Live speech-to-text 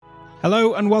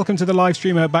Hello and welcome to the Live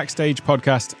Streamer Backstage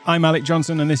podcast. I'm Alec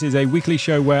Johnson and this is a weekly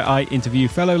show where I interview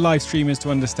fellow live streamers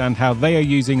to understand how they are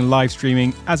using live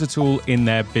streaming as a tool in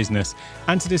their business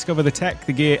and to discover the tech,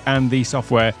 the gear and the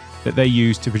software that they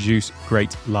use to produce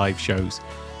great live shows.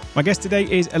 My guest today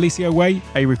is Eliseo Way,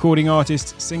 a recording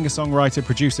artist, singer-songwriter,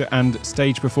 producer and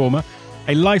stage performer.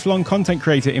 A lifelong content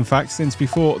creator, in fact, since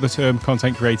before the term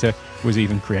content creator was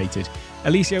even created.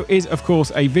 Eliseo is, of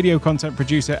course, a video content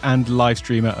producer and live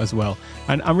streamer as well.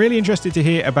 And I'm really interested to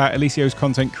hear about Eliseo's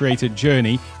content creator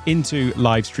journey into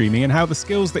live streaming and how the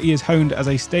skills that he has honed as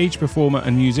a stage performer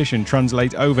and musician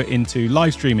translate over into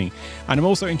live streaming. And I'm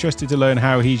also interested to learn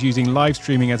how he's using live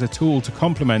streaming as a tool to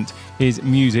complement his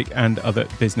music and other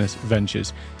business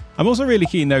ventures. I'm also really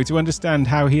keen, though, to understand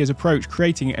how he has approached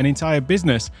creating an entire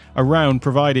business around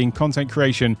providing content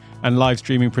creation and live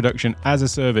streaming production as a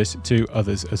service to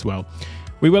others as well.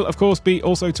 We will, of course, be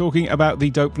also talking about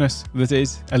the dopeness that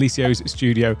is Eliseo's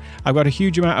studio. I've got a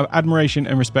huge amount of admiration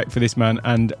and respect for this man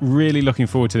and really looking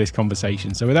forward to this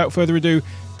conversation. So without further ado,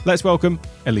 let's welcome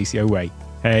Eliseo Way.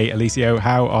 Hey, Eliseo,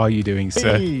 how are you doing,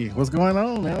 sir? Hey, what's going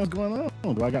on, man? What's going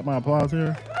on? Do I got my applause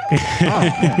here?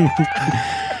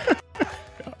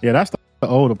 Yeah, that's the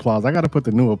old applause. I got to put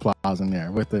the new applause in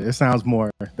there. That sounds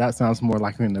more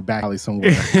like we're in the back alley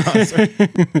somewhere.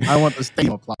 I want the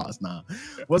stadium applause now.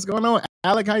 What's going on,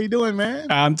 Alec? How you doing, man?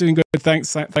 I'm doing good. Thanks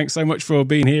so much for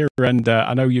being here. And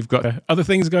I know you've got other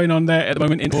things going on there at the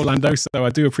moment in Orlando, so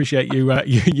I do appreciate you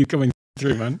you coming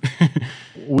through, man.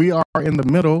 We are in the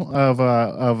middle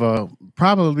of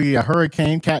probably a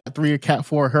hurricane, Cat 3 or Cat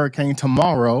 4 hurricane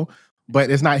tomorrow. But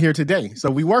it's not here today,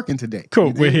 so we working today.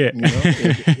 Cool, we're here. You know,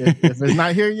 if it's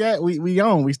not here yet,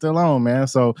 we still on, man.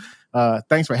 So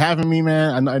thanks for having me,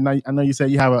 man. I know you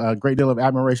said you have a great deal of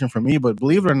admiration for me, but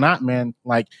believe it or not, man,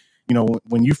 like, you know,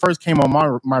 when you first came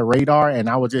on my radar and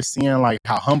I was just seeing like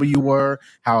how humble you were,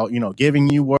 how, you know, giving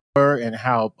you were, and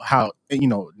how you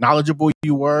know, knowledgeable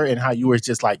you were, and how you were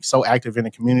just like so active in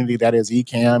the community that is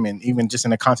Ecamm, and even just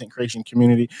in the content creation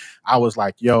community, I was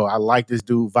like, yo, I like this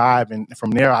dude vibe. And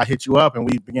from there I hit you up and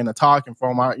we began to talk and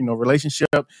form our, you know,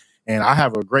 relationship. And I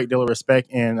have a great deal of respect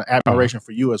and admiration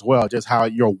for you as well. Just how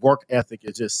your work ethic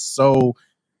is just so,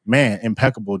 man,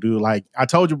 impeccable, dude. Like I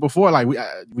told you before, like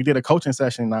we did a coaching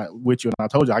session with you, and I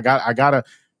told you I gotta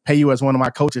pay you as one of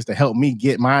my coaches to help me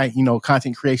get my, you know,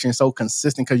 content creation so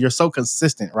consistent, because you're so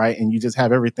consistent, right? And you just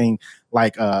have everything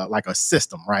like a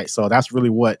system, right? So that's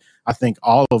really what I think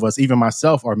all of us, even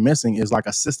myself, are missing, is like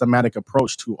a systematic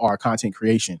approach to our content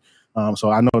creation.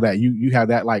 So I know that you have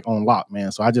that like on lock,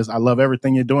 man. So I love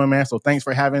everything you're doing, man. So thanks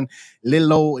for having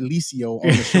little old Eliseo on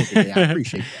the show today. I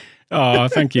appreciate that. Oh,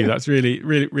 thank you. That's really,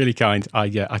 really, really kind. I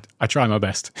try my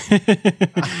best.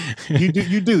 You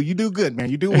do good, man.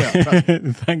 You do well.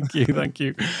 Thank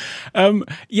you.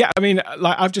 Yeah, I mean,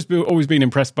 like I've just always been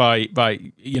impressed by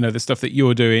you know, the stuff that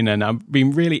you're doing, and I've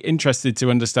been really interested to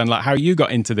understand like how you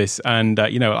got into this. And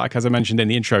you know, like as I mentioned in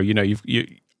the intro, you know, you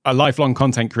a lifelong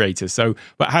content creator. So,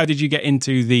 but how did you get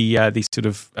into the sort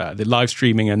of the live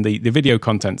streaming and the video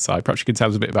content side? Perhaps you could tell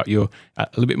us a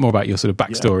bit more about your sort of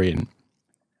backstory and.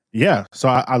 Yeah, so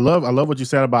I love what you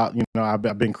said about, you know, I've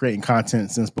been creating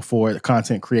content since before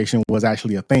content creation was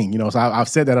actually a thing, you know. So I've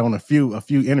said that on a few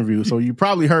interviews. So you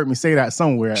probably heard me say that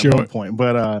somewhere at one point.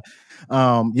 But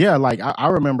yeah, like I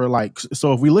remember, like,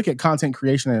 so if we look at content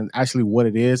creation and actually what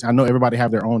it is, I know everybody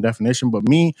have their own definition, but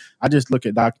me, I just look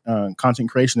at content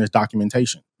creation as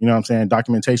documentation. You know what I'm saying?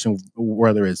 Documentation,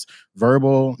 whether it's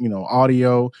verbal, you know,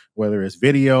 audio, whether it's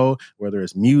video, whether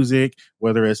it's music,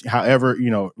 whether it's however, you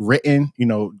know, written, you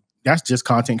know, that's just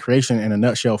content creation in a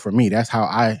nutshell for me. That's how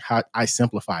I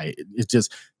simplify it. It's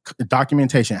just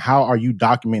documentation. How are you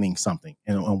documenting something,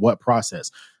 and what process?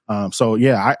 So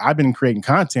yeah, I've been creating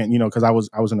content, you know, because I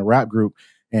was in a rap group,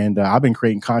 and I've been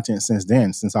creating content since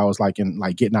then, since I was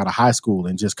getting out of high school,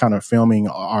 and just kind of filming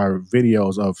our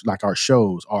videos of like our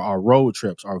shows or our road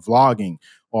trips or vlogging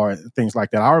or things like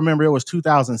that. I remember it was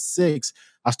 2006.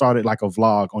 I started like a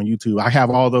vlog on YouTube. I have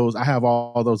all those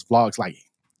vlogs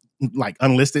like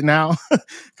unlisted now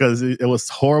because it was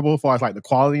horrible as far as like the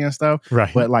quality and stuff.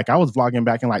 Right. But like I was vlogging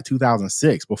back in like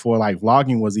 2006 before like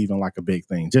vlogging was even like a big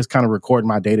thing, just kind of recording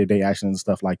my day-to-day actions and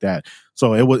stuff like that.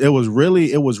 So it was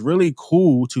really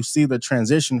cool to see the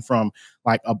transition from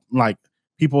like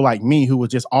people like me who was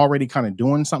just already kind of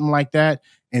doing something like that.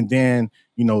 And then,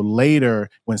 you know, later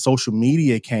when social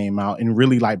media came out and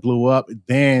really like blew up,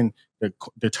 then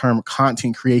the term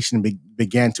content creation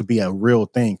began to be a real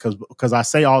thing. Because I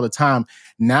say all the time,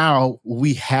 now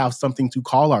we have something to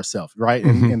call ourselves, right?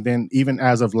 Mm-hmm. And then even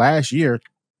as of last year,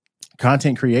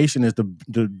 content creation is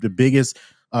the biggest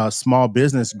small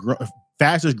business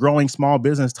fastest growing small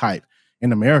business type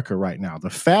in America right now.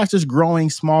 The fastest growing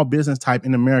small business type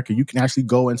in America. You can actually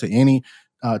go into any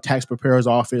tax preparer's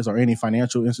office or any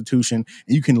financial institution,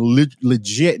 and you can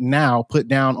legit now put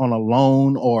down on a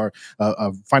loan or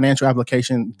a financial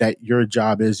application that your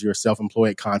job is your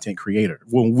self-employed content creator.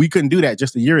 Well, we couldn't do that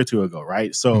just a year or two ago,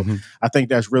 right? So I think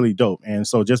that's really dope. And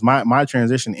so just my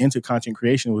transition into content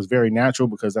creation was very natural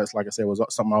because that's, like I said, was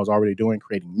something I was already doing,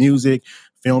 creating music,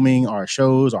 filming our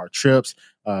shows, our trips,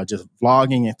 just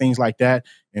vlogging and things like that.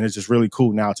 And it's just really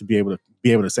cool now to be able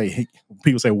to say, hey,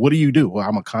 people say, what do you do? Well,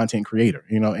 I'm a content creator,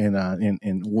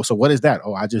 and so what is that?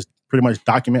 Oh, I just pretty much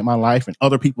document my life and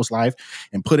other people's life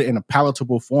and put it in a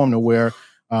palatable form to where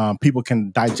people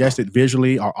can digest it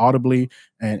visually or audibly.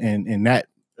 And that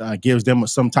gives them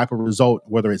some type of result,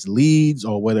 whether it's leads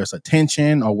or whether it's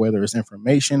attention or whether it's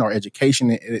information or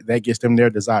education, that gets them their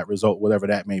desired result, whatever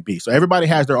that may be. So everybody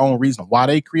has their own reason why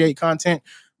they create content.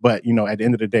 But, at the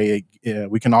end of the day,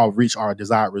 we can all reach our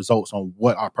desired results on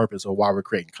what our purpose or why we're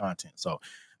creating content. So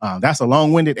that's a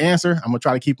long-winded answer. I'm going to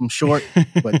try to keep them short,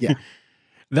 but yeah.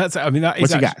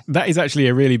 That is actually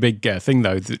a really big thing,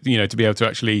 though, to be able to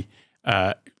actually,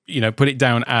 put it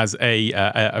down as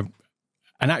an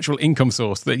actual income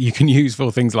source that you can use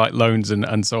for things like loans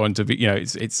and so on. To be,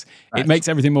 it makes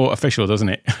everything more official, doesn't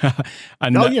it?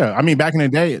 And yeah. I mean, back in the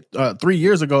day, 3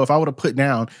 years ago, if I would have put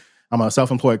down, I'm a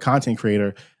self-employed content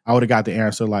creator, I would have got the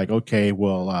answer like, okay,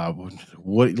 well,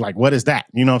 what is that?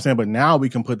 You know what I'm saying? But now we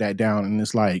can put that down and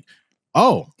it's like,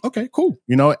 oh, okay, cool.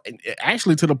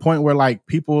 Actually to the point where like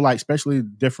people, like especially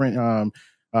different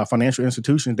financial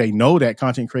institutions, they know that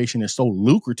content creation is so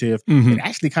lucrative. It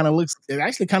actually kind of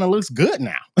looks good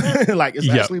now. Like it's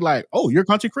actually like, oh, you're a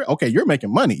content creator. Okay, you're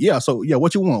making money. Yeah. So yeah,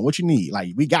 what you want, what you need,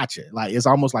 like we got you. Like it's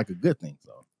almost like a good thing.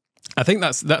 So I think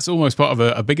that's almost part of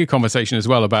a bigger conversation as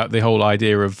well about the whole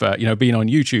idea of being on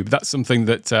YouTube. That's something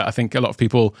that I think a lot of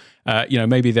people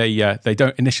maybe they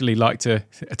don't initially like to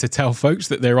tell folks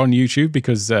that they're on YouTube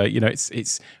because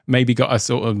it's maybe got a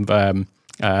sort of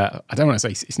I don't want to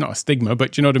say it's not a stigma,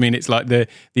 but you know what I mean. It's like the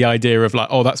idea of like,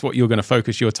 oh, that's what you're going to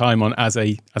focus your time on as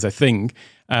a thing.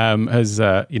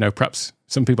 Perhaps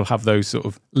some people have those sort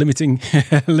of limiting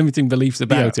beliefs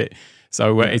about it.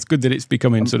 So it's good that it's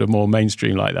becoming sort of more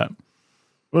mainstream like that.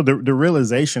 Well, the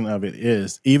realization of it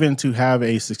is, even to have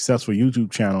a successful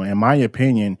YouTube channel, in my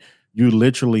opinion, you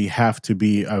literally have to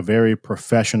be a very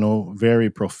professional, very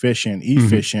proficient,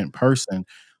 efficient person.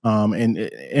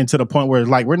 And to the point where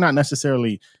like we're not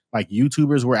necessarily like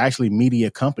YouTubers, we're actually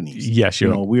media companies. Yeah,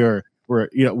 sure.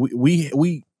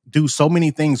 We do so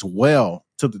many things well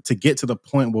to get to the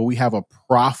point where we have a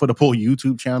profitable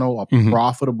YouTube channel, a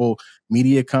profitable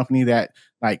media company that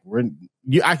like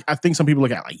I think some people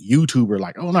look at like YouTuber,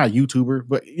 like, oh, not YouTuber,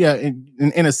 but yeah,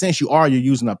 in a sense you're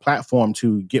using a platform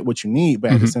to get what you need,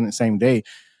 but at the same day,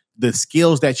 the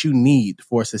skills that you need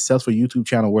for a successful YouTube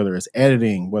channel, whether it's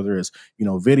editing, whether it's,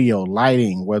 video,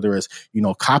 lighting, whether it's,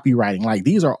 copywriting, like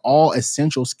these are all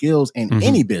essential skills in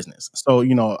any business. So,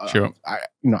 sure.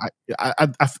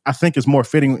 I think it's more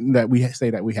fitting that we say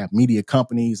that we have media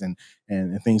companies and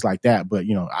things like that. But,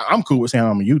 I'm cool with saying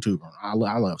I'm a YouTuber. I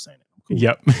love saying it. Cool.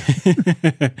 Yep.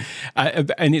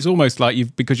 And it's almost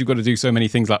like because you've got to do so many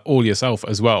things like all yourself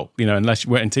as well,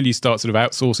 until you start sort of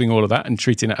outsourcing all of that and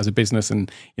treating it as a business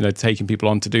and, taking people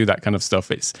on to do that kind of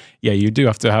stuff. You do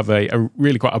have to have a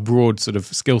really quite a broad sort of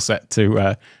skill set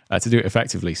to do it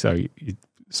effectively. So you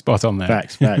spot on there.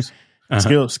 Facts.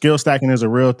 Skill stacking is a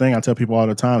real thing. I tell people all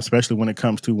the time, especially when it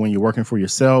comes to when you're working for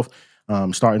yourself.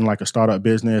 Starting like a startup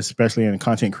business, especially in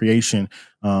content creation,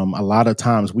 a lot of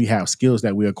times we have skills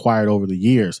that we acquired over the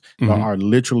years that are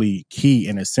literally key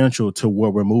and essential to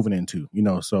where we're moving into,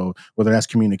 so whether that's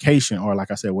communication or like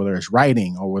I said, whether it's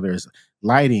writing or whether it's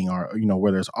lighting or,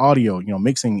 whether it's audio,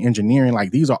 mixing, engineering,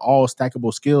 like these are all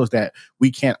stackable skills that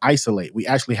we can't isolate. We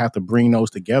actually have to bring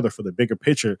those together for the bigger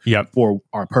picture for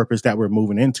our purpose that we're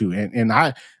moving into. And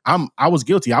I was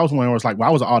guilty. I was one who was like, well,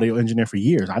 I was an audio engineer for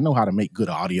years. I know how to make good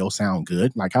audio sound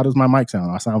good. Like, how does my mic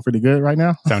sound? I sound pretty good right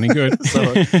now. Sounding good.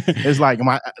 So it's like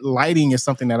my lighting is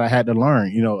something that I had to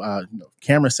learn.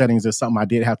 Camera settings is something I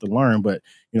did have to learn. But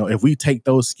if we take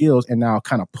those skills and now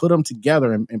kind of put them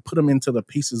together and put them into the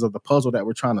pieces of the puzzle that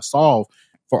we're trying to solve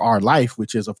for our life,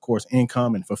 which is of course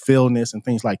income and fulfillment and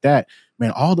things like that,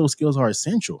 man, all those skills are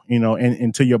essential.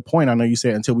 And to your point, I know you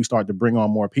said until we start to bring on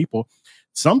more people.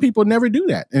 Some people never do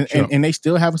that, and they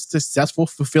still have successful,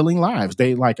 fulfilling lives.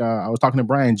 They like I was talking to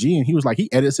Brian G, and he was like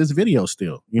he edits his videos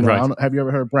still. Right. Have you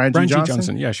ever heard Brian G.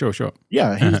 Johnson? Yeah, sure.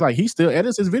 Yeah, he was like he still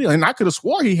edits his video, and I could have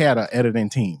swore he had an editing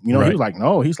team. He was like,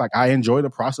 no, he's like I enjoy the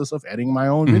process of editing my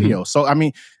own videos. So I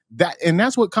mean,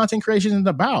 that's what content creation is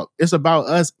about. It's about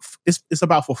us. It's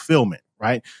about fulfillment,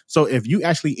 right? So if you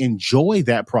actually enjoy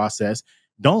that process,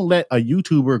 don't let a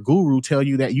YouTuber guru tell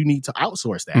you that you need to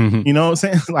outsource that. Mm-hmm. You know what I'm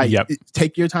saying? Like, Yep.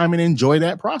 take your time and enjoy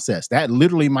that process. That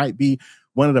literally might be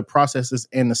one of the processes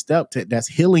and the step that's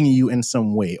healing you in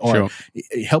some way, or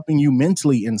helping you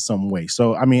mentally in some way.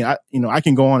 So, I mean, I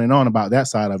can go on and on about that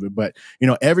side of it, but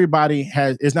everybody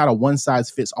it's not a one size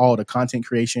fits all to content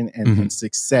creation and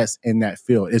success in that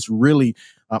field. It's really,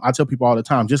 I tell people all the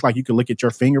time, just like you can look at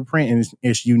your fingerprint and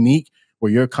it's unique,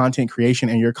 where your content creation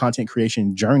and your content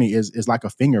creation journey is like a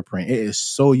fingerprint. It is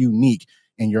so unique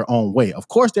in your own way. Of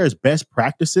course, there's best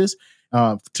practices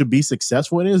to be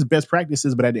successful. It is best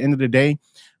practices, but at the end of the day,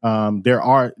 there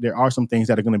are some things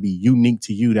that are going to be unique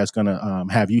to you, that's going to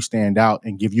have you stand out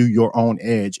and give you your own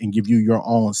edge and give you your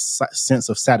own sense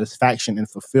of satisfaction and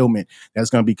fulfillment that's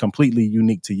going to be completely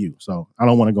unique to you. So I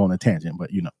don't want to go on a tangent, but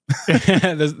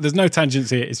there's no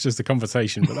tangents here. It's just a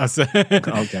conversation, but that's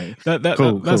okay.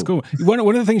 That's cool. One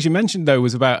of the things you mentioned though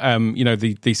was about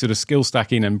the sort of skill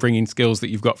stacking and bringing skills that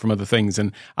you've got from other things.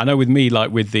 And I know with me,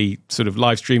 like with the sort of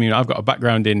live streaming, I've got a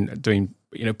background in doing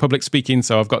public speaking,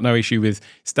 so I've got no issue with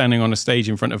standing on a stage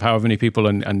in front of however many people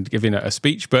and giving a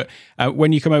speech. But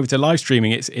when you come over to live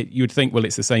streaming, you would think, well,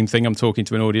 it's the same thing. I'm talking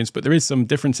to an audience, but there is some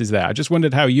differences there. I just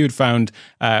wondered how you'd found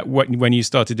when you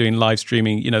started doing live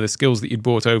streaming, the skills that you'd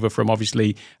brought over from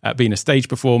obviously being a stage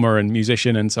performer and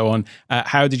musician and so on.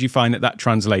 How did you find that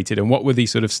translated, and what were the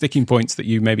sort of sticking points that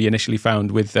you maybe initially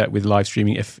found with live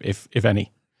streaming, if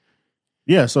any?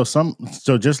 Yeah, so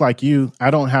just like you, I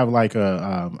don't have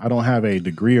a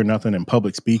degree or nothing in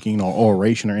public speaking or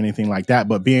oration or anything like that.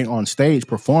 But being on stage,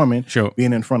 performing,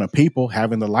 being in front of people,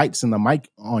 having the lights and the mic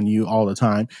on you all the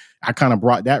time, I kind of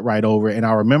brought that right over. And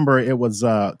I remember it was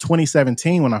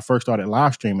 2017 when I first started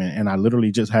live streaming, and I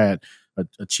literally just had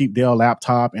a cheap Dell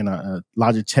laptop and a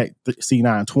Logitech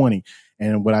C920.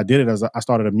 And what I did is I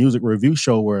started a music review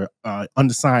show where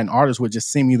unsigned artists would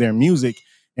just send me their music,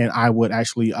 and I would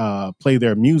actually play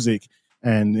their music,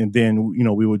 and then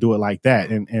we would do it like that.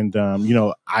 And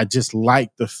I just like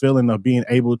the feeling of being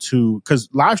able to, because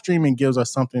live streaming gives us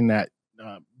something that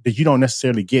you don't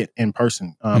necessarily get in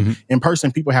person. In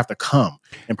person, people have to come.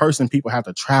 In person, people have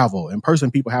to travel. In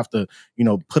person, people have to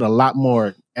put a lot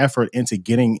more effort into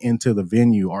getting into the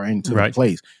venue or into the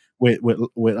place. With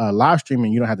live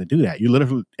streaming, you don't have to do that. You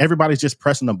literally, everybody's just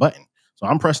pressing a button. So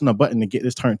I'm pressing a button to get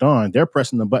this turned on. They're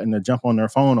pressing the button to jump on their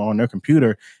phone or on their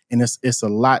computer, and it's a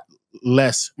lot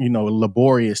less,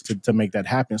 laborious to make that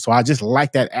happen. So I just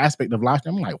like that aspect of live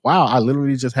stream. I'm like, wow, I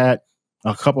literally just had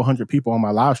a couple hundred people on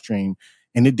my live stream,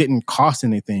 and it didn't cost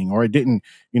anything, or it didn't,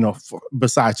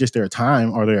 besides just their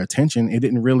time or their attention, it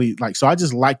didn't really so I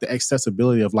just like the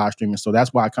accessibility of live streaming. So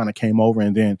that's why I kind of came over,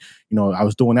 and then, I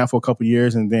was doing that for a couple of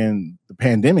years, and then the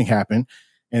pandemic happened,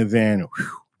 and then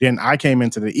then I came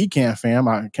into the Ecamm fam.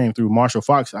 I came through Marshall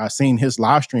Fox. I seen his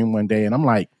live stream one day, and I'm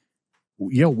like,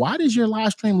 yo, why does your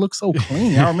live stream look so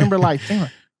clean? I remember thinking,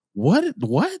 what?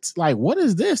 Like, what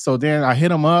is this? So then I hit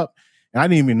him up, and I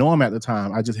didn't even know him at the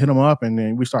time. I just hit him up, and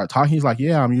then we started talking. He's like,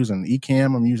 yeah, I'm using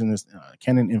Ecamm. I'm using this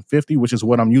Canon M50, which is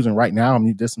what I'm using right now.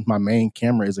 This is my main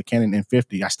camera, is a Canon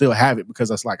M50. I still have it because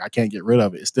it's I can't get rid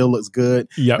of it. It still looks good.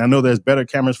 Yep. And I know there's better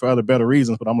cameras for better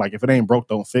reasons, but I'm like, if it ain't broke,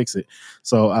 don't fix it.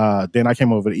 So then I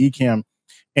came over to Ecamm,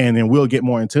 and then we'll get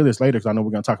more into this later, because I know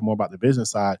we're going to talk more about the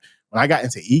business side. When I got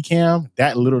into Ecamm,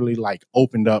 that literally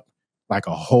opened up a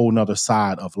whole nother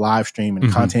side of live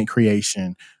streaming, content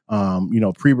creation,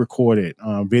 pre-recorded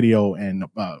video and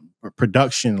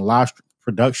production, live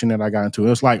production that I got into. It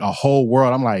was like a whole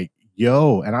world. I'm like,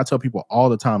 yo, and I tell people all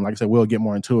the time, like I said, we'll get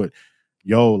more into it.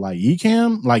 Yo,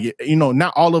 Ecamm,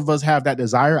 not all of us have that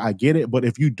desire. I get it. But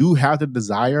if you do have the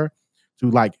desire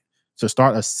to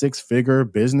start a 6-figure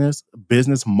business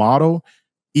model,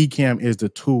 Ecamm is the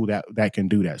tool that can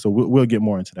do that. So we'll get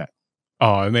more into that.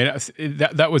 Oh, I mean,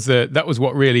 that was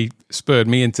what really spurred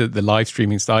me into the live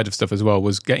streaming side of stuff as well,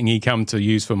 was getting Ecamm to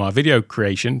use for my video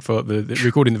creation, for the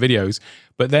recording the videos.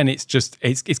 But then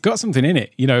it's got something in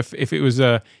it. If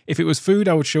it was food,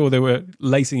 I would sure they were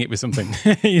lacing it with something.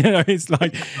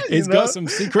 It's got some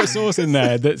secret sauce in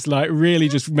there that's really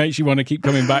just makes you want to keep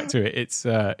coming back to it. It's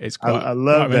quite. I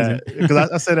love that,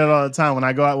 because I say that all the time when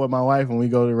I go out with my wife and we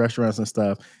go to restaurants and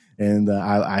stuff. and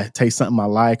I taste something I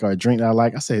like or a drink that I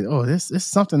like, I say, oh, there's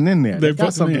something in there. They've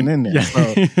got something in there. Yeah.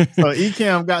 So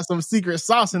Ecamm got some secret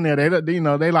sauce in there.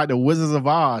 They like the Wizards of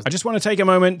Oz. I just want to take a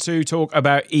moment to talk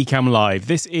about Ecamm Live.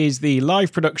 This is the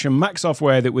live production Mac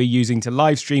software that we're using to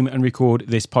live stream and record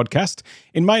this podcast.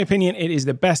 In my opinion, it is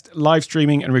the best live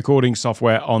streaming and recording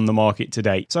software on the market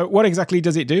today. So what exactly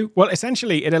does it do? Well,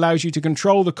 essentially, it allows you to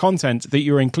control the content that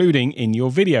you're including in your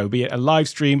video, be it a live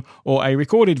stream or a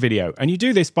recorded video. And you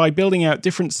do this by building out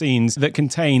different scenes that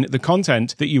contain the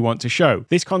content that you want to show.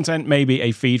 This content may be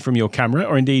a feed from your camera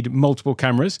or indeed multiple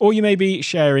cameras, or you may be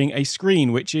sharing a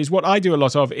screen, which is what I do a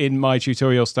lot of in my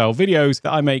tutorial style videos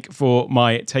that I make for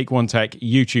my Take One Tech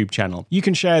YouTube channel. You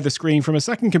can share the screen from a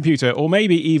second computer or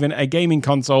maybe even a gaming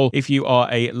console if you are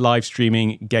a live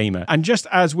streaming gamer. And just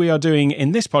as we are doing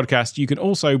in this podcast, you can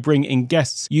also bring in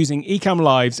guests using Ecamm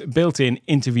Live's built-in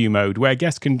interview mode, where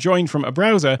guests can join from a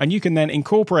browser and you can then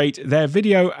incorporate their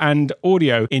video and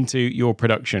audio into your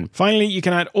production. Finally, you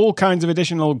can add all kinds of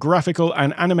additional graphical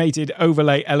and animated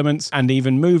overlay elements and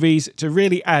even movies to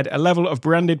really add a level of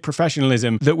branded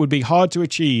professionalism that would be hard to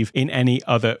achieve in any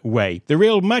other way. The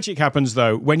real magic happens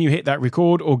though when you hit that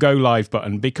record or go live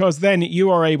button, because then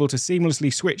you are able to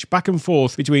seamlessly switch back and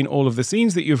forth between all of the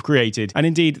scenes that you've created. And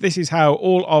indeed, this is how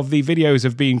all of the videos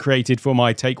have been created for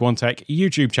my Take One Tech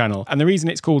YouTube channel. And the reason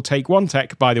it's called Take One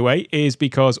Tech, by the way, is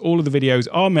because all of the videos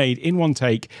are made in one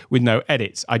take with no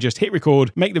edits. I just hit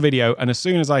record, make the video, and as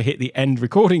soon as I hit the end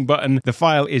recording button, the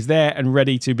file is there and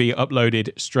ready to be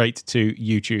uploaded straight to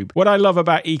YouTube. What I love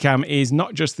about Ecamm is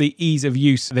not just the ease of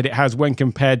use that it has when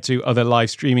compared to other live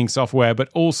streaming software, but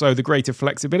also the greater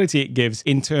flexibility it gives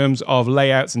in terms of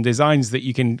layouts and designs that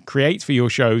you can create for your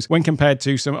shows when compared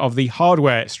to some of the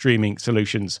hardware streaming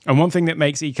solutions. And one thing that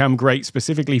makes Ecamm great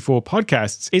specifically for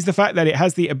podcasts is the fact that it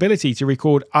has the ability to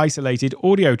record isolated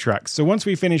audio tracks. So once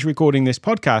we finish recording this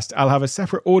podcast, I'll have a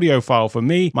separate audio file for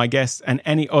me, my guests, and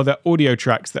any other audio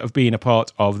tracks that have been a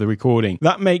part of the recording.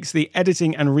 That makes the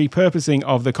editing and repurposing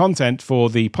of the content for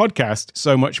the podcast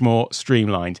so much more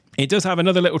streamlined. It does have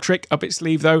another little trick up its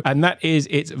sleeve though, and that is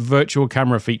its virtual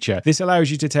camera feature. This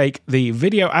allows you to take the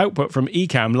video output from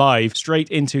Ecamm Live straight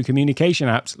into communication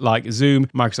apps like Zoom,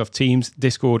 Microsoft Teams,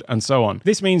 Discord, and so on.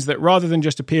 This means that rather than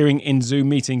just appearing in Zoom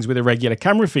meetings with a regular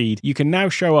camera feed, you can now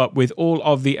show up with all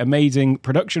of the amazing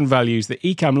production values that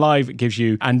Ecamm Live gives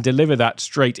you and deliver that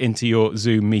straight into your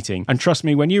Zoom meeting. And trust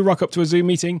me, when you rock up to a Zoom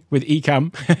meeting with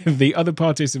Ecamm, the other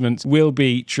participants will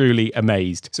be truly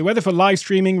amazed. So whether for live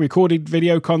streaming, recorded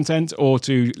video content, or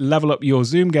to level up your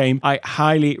Zoom game, I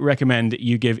highly recommend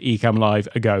you give Ecamm Live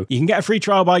a go. You can get a free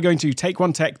trial by going to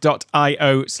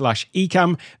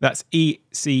takeonetech.io/ecamm. That's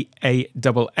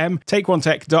ECAMM.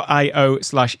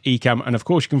 takeonetech.io/ecamm. And of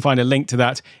course, you can find a link to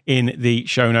that in the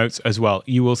show notes as well.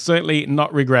 You will certainly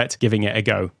not regret giving it a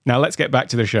go. Now let's get back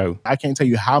to the show. I can't tell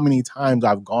you how many times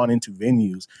I've gone into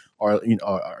venues or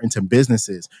into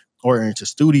businesses or into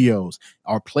studios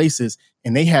or places,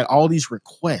 and they had all these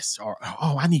requests or,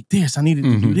 oh, I need this, I needed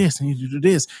to do this, I need to do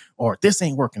this, or this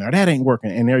ain't working or that ain't working.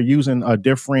 And they're using a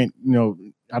different,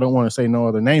 I don't want to say no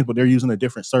other names, but they're using a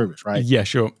different service, right? Yeah,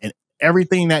 sure. And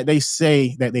everything that they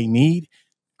say that they need,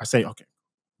 I say, okay,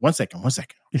 one second. I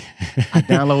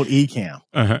download Ecamm.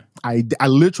 I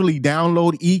literally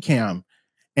download Ecamm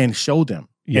and show them.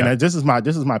 Yeah. And this is my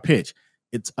pitch.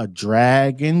 It's a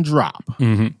drag and drop,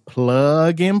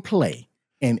 plug and play,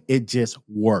 and it just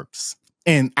works.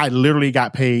 And I literally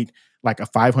got paid like a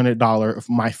 $500 of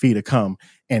my fee to come,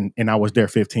 and I was there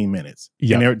 15 minutes.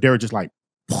 Yeah. And they were just like,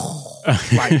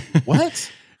 like what?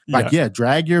 Like, yeah,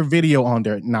 drag your video on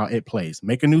there. Now it plays.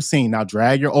 Make a new scene. Now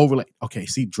drag your overlay. Okay,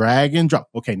 see, drag and drop.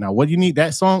 Okay, now what do you need?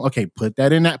 That song? Okay, put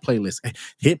that in that playlist.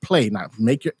 Hit play. Now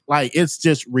make your, like, it's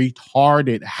just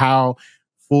retarded how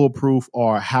foolproof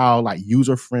or how like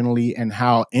user-friendly and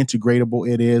how integratable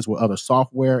it is with other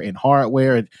software and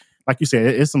hardware. And like you said,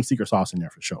 it's some secret sauce in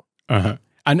there for sure.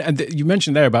 And you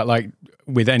mentioned there about like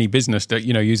with any business that,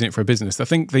 using it for a business. I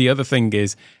think the other thing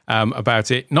is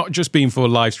about it, not just being for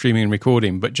live streaming and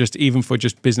recording, but just even for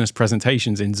just business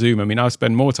presentations in Zoom. I mean, I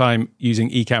spend more time using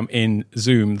Ecamm in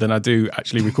Zoom than I do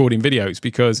actually recording videos,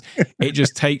 because it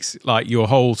just takes like your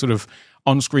whole sort of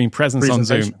on-screen presence on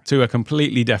Zoom to a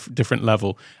completely different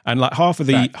level. And like half of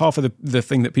the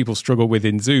thing that people struggle with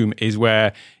in Zoom is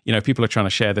where, people are trying to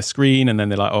share the screen and then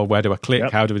they're like, oh, where do I click?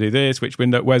 Yep. How do I do this? Which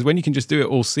window? Whereas when you can just do it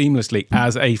all seamlessly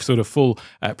as a sort of full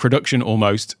production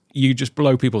almost, you just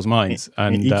blow people's minds.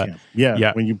 And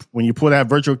when you pull that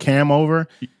virtual cam over,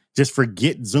 just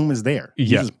forget Zoom is there. You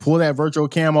just pull that virtual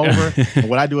cam over. And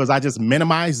what I do is I just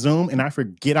minimize Zoom and I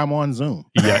forget I'm on Zoom.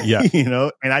 Yeah.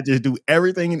 And I just do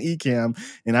everything in Ecamm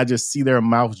and I just see their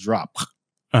mouths drop.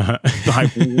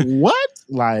 Like, what?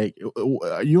 Like,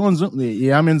 are you on Zoom?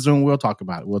 Yeah, I'm in Zoom. We'll talk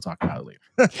about it. We'll talk about it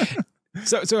later.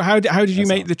 So how did you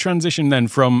make the transition then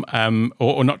from,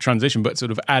 or not transition, but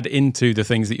sort of add into the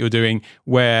things that you're doing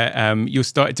where you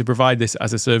started to provide this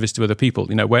as a service to other people?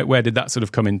 You know, where did that sort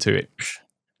of come into it?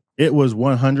 It was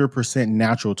 100%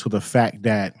 natural to the fact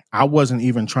that I wasn't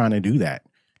even trying to do that.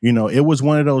 You know, it was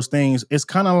one of those things. It's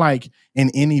kind of like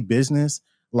in any business,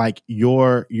 like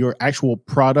your actual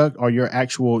product or your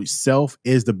actual self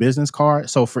is the business card.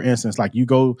 So for instance, like you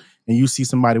go and you see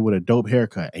somebody with a dope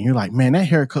haircut and you're like, man, that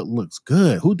haircut looks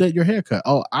good. Who did your haircut?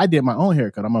 Oh, I did my own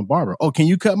haircut. I'm a barber. Oh, can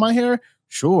you cut my hair?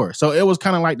 Sure. So it was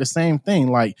kind of like the same thing.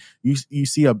 Like you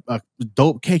see a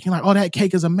dope cake. You're like, oh, that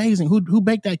cake is amazing. Who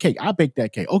baked that cake? I baked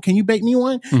that cake. Oh, can you bake me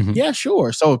one? Mm-hmm. Yeah,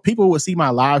 sure. So people would see my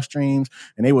live streams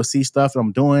and they would see stuff that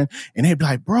I'm doing and they'd be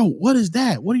like, bro, what is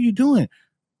that? What are you doing?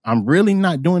 I'm really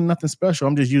not doing nothing special.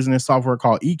 I'm just using this software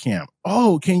called Ecamm.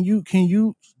 Oh, can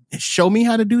you show me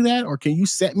how to do that? Or can you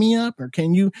set me up? Or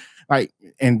can you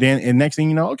and next thing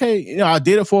you know, okay, I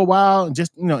did it for a while and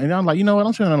just, and I'm like, you know what?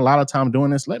 I'm spending a lot of time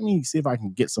doing this. Let me see if I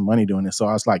can get some money doing this. So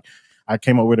I was like, I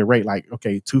came up with a rate like,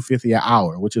 okay, $250 an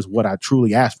hour, which is what I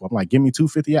truly asked for. I'm like, give me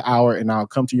 $250 an hour and I'll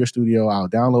come to your studio. I'll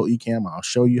download Ecamm. I'll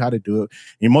show you how to do it.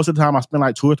 And most of the time I spend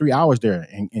like 2 or 3 hours there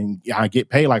and I get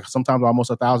paid like sometimes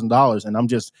almost $1,000.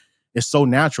 And it's so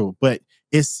natural, but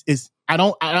I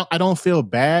don't feel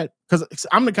bad because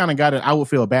I'm the kind of guy that I would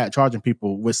feel bad charging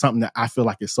people with something that I feel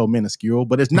like is so minuscule,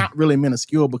 but it's not really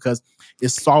minuscule because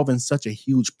it's solving such a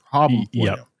huge problem for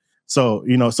them. So,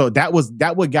 so that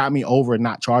what got me over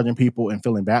not charging people and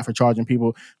feeling bad for charging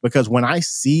people, because when I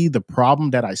see the problem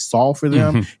that I solve for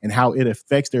them and how it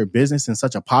affects their business in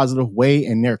such a positive way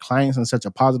and their clients in such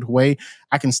a positive way,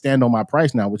 I can stand on my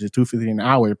price now, which is $250 an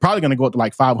hour. It's probably going to go up to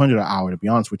like $500 an hour, to be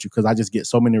honest with you, because I just get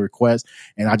so many requests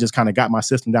and I just kind of got my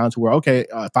system down to where, okay,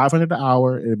 $500 an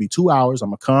hour, it'll be 2 hours. I'm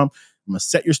going to come. I'm going to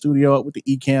set your studio up with the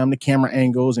Ecamm, the camera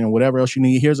angles, and whatever else you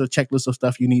need. Here's a checklist of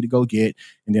stuff you need to go get.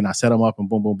 And then I set them up and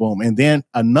boom, boom, boom. And then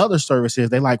another service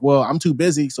is they're like, well, I'm too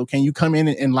busy. So can you come in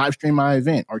and live stream my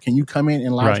event? Or can you come in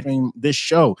and live stream this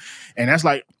show? And that's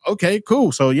like, okay,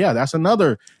 cool. So yeah, that's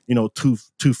another,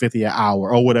 $250 an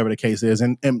hour or whatever the case is.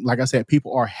 And like I said,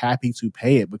 people are happy to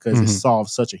pay it because it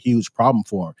solves such a huge problem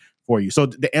for you. So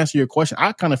to answer your question,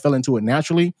 I kind of fell into it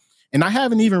naturally. And I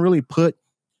haven't even really put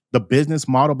the business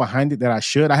model behind it that I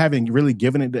should. I haven't really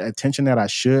given it the attention that I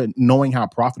should, knowing how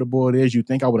profitable it is. You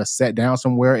think I would have sat down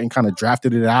somewhere and kind of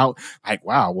drafted it out like,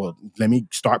 wow, well, let me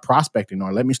start prospecting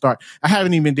or let me start. I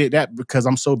haven't even did that because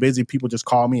I'm so busy. People just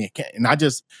call me and I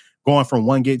just going from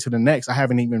one gig to the next. I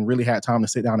haven't even really had time to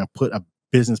sit down and put a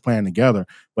business plan together,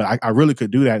 but I really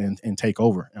could do that and take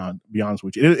over, to be honest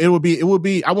with you. It would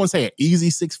be, I wouldn't say an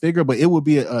easy 6-figure, but it would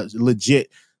be a legit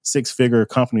 6-figure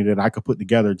company that I could put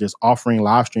together, just offering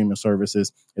live streaming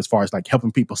services as far as like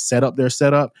helping people set up their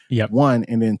setup, one,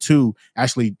 and then two,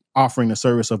 actually offering the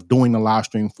service of doing the live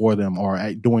stream for them or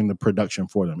doing the production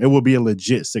for them. It will be a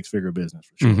legit 6-figure business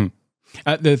for sure.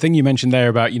 The thing you mentioned there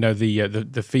about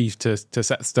the fees to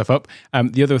set stuff up.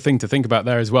 The other thing to think about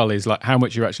there as well is like how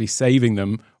much you're actually saving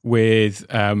them with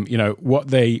what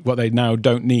they now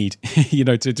don't need.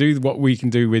 To do what we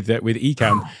can do with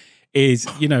Ecamm. Is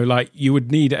like you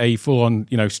would need a full-on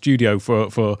studio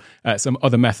for some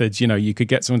other methods. You could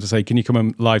get someone to say, can you come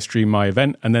and live stream my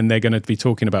event, and then they're going to be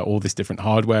talking about all this different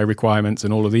hardware requirements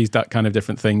and all of that kind of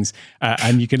different things,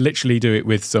 and you can literally do it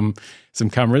with some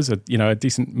cameras, a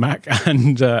decent Mac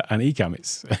and Ecamm.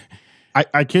 It's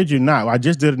I kid you not, I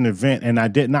just did an event and I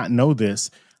did not know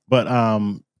this, but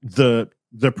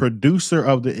the producer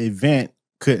of the event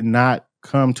could not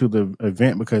come to the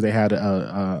event because they had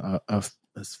a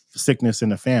sickness in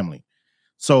the family.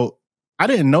 So I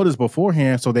didn't know this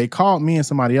beforehand. So they called me and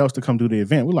somebody else to come do the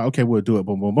event. We're like, okay, we'll do it.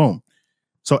 Boom, boom, boom.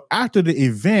 So after the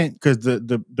event, because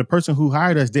the person who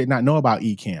hired us did not know about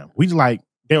Ecamm,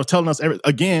 they were telling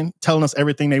us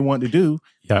everything they wanted to do.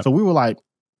 Yeah. So we were like,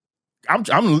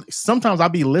 I'm sometimes I'll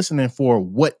be listening for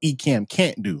what Ecamm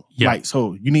can't do. Yeah. Like,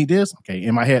 so you need this? Okay,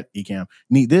 in my head, Ecamm.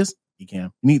 You need this?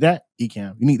 Ecamm. You need that?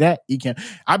 Ecamm. You need that? Ecamm.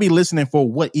 I be listening for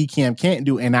what Ecamm can't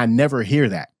do, and I never hear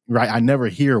that, right? I never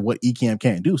hear what Ecamm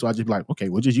can't do. So I just be like, okay,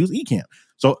 we'll just use Ecamm.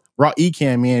 So brought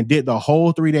Ecamm in, did the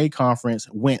whole 3-day conference,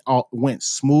 went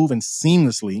smooth and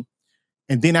seamlessly.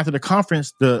 And then after the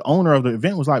conference, the owner of the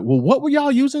event was like, well, what were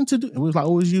y'all using to do? It was like,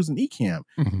 oh, we was using Ecamm.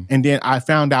 And then I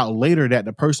found out later that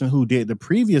the person who did the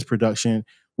previous production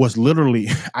was literally,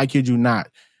 I kid you not,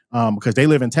 because they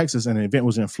live in Texas and the event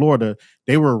was in Florida,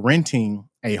 they were renting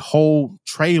a whole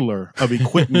trailer of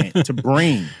equipment to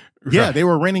bring Yeah, Right. they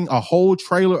were renting a whole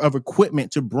trailer of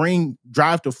equipment to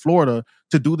drive to Florida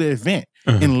to do the event.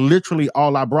 And literally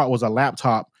all I brought was a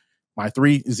laptop, my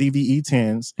 3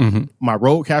 ZVE10s, my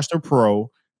Rodecaster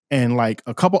Pro, and like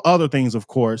a couple other things, of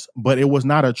course, but it was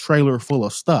not a trailer full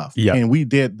of stuff. Yeah. And we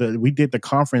did the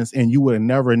conference, and you would have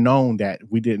never known that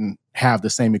we didn't have the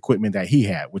same equipment that he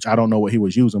had, which I don't know what he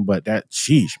was using, but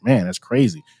sheesh, man, that's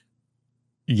crazy.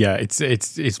 Yeah,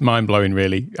 it's mind blowing,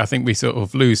 really. I think we sort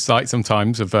of lose sight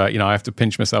sometimes of I have to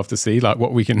pinch myself to see like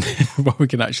what we can what we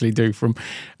can actually do from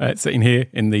sitting here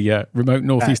in the remote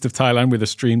northeast of Thailand with a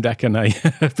Stream Deck and a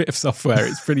bit of software.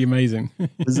 It's pretty amazing.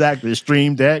 Exactly,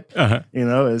 Stream Deck.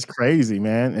 It's crazy,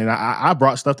 man. And I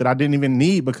brought stuff that I didn't even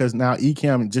need because now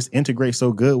Ecamm just integrates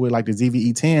so good with like the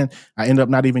ZVE10. I end up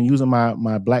not even using my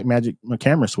Blackmagic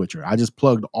camera switcher. I just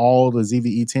plugged all the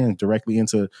ZVE10s directly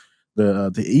into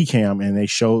the Ecamm, and they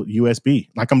show USB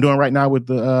like I'm doing right now with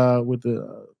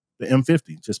the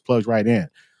M50, just plugs right in.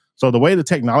 So the way the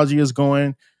technology is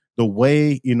going, the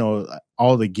way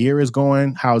all the gear is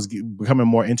going, how it's becoming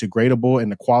more integratable,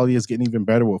 and the quality is getting even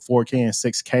better with 4K and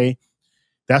 6K.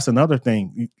 That's another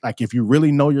thing. Like if you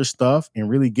really know your stuff and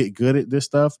really get good at this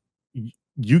stuff,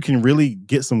 you can really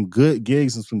get some good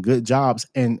gigs and some good jobs,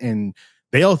 and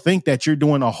they'll think that you're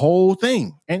doing a whole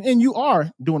thing, and you are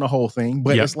doing a whole thing,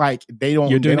 but it's like they don't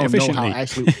know how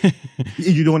actually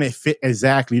you're doing it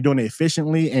exactly. You're doing it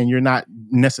efficiently, and you're not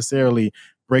necessarily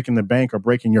breaking the bank or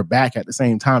breaking your back at the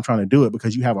same time trying to do it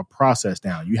because you have a process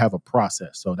down. You have a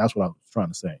process. So that's what I was trying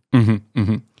to say.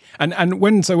 And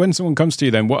when someone comes to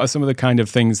you, then what are some of the kind of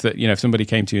things that if somebody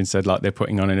came to you and said like they're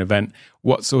putting on an event,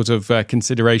 what sort of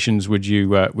considerations would you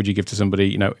give to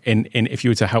somebody in if you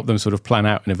were to help them sort of plan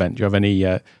out an event? Do you have any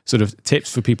sort of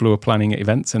tips for people who are planning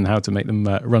events and how to make them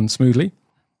run smoothly?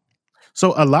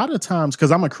 So a lot of times,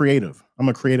 because I'm a creative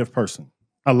person,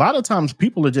 a lot of times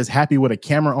people are just happy with a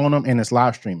camera on them and it's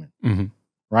live streaming,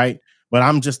 right? But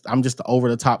I'm just the over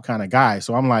the top kind of guy.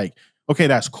 So I'm like, okay,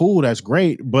 that's cool, that's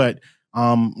great, but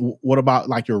what about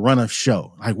like your run of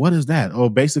show? Like, what is that? Oh,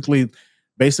 basically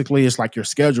it's like your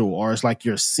schedule, or it's like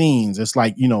your scenes. It's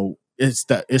like, it's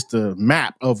the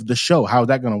map of the show. How's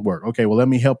that going to work? Okay, well, let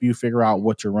me help you figure out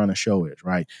what your run of show is,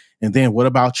 right? And then what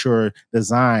about your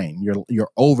design, your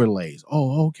overlays?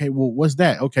 Oh, okay, well, what's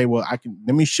that? Okay, well,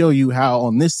 let me show you how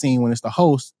on this scene when it's the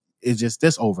host, it's just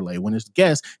this overlay. When it's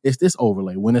guest, it's this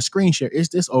overlay. When it's screen share, it's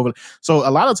this overlay. So a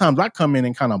lot of times I come in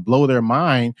and kind of blow their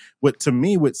mind with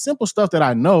simple stuff that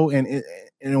I know and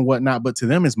whatnot, but to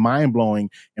them it's mind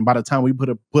blowing. And by the time we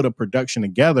put a production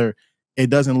together, it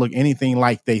doesn't look anything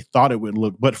like they thought it would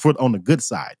look. But on the good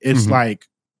side, it's like,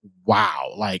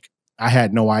 wow, like I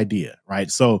had no idea,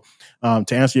 right? So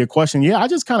to answer your question, yeah, I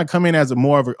just kind of come in as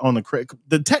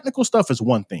the technical stuff is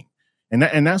one thing, and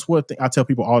that's what I tell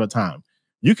people all the time.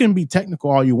 You can be technical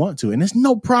all you want to, and there's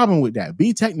no problem with that.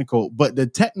 Be technical, but the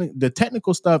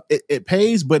technical stuff it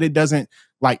pays, but it doesn't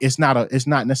it's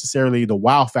not necessarily the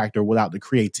wow factor without the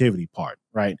creativity part,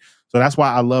 right? So that's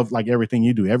why I love like everything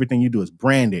you do. Everything you do is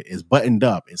branded, is buttoned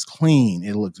up, it's clean,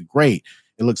 it looks great,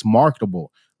 it looks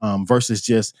marketable, versus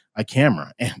just a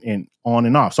camera and on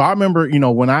and off. So I remember,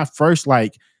 when I first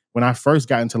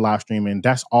got into live streaming,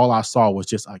 that's all I saw was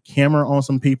just a camera on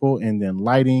some people and then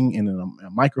lighting and then a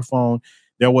microphone.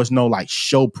 There was no like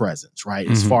show presence, right?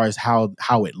 As far as how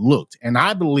it looked. And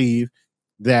I believe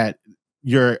that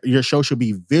your show should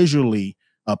be visually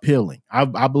appealing.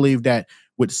 I believe that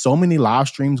with so many live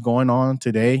streams going on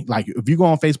today, like if you go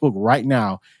on Facebook right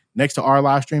now, next to our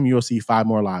live stream, you'll see 5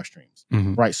 more live streams,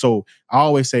 right? So I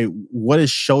always say, what is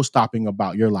show stopping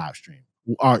about your live stream?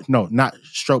 Or no, not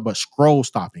stroke, but scroll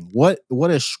stopping. What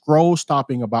is scroll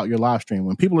stopping about your live stream?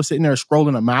 When people are sitting there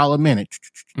scrolling a mile a minute,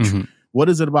 what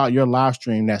is it about your live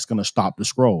stream that's going to stop the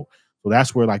scroll? So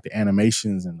that's where like the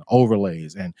animations and the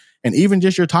overlays and even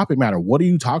just your topic matter. What are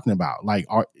you talking about? Like,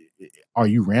 are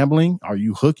you rambling? Are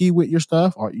you hooky with your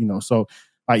stuff? Or so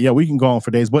like, yeah, we can go on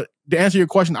for days. But to answer your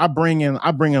question, I bring in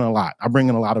a lot. I bring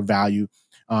in a lot of value.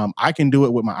 I can do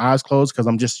it with my eyes closed because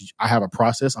I have a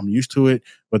process. I'm used to it.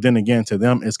 But then again, to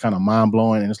them, it's kind of mind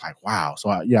blowing, and it's like, wow. So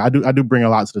I do bring a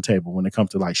lot to the table when it comes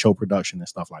to like show production and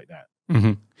stuff like that.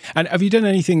 And have you done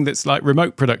anything that's like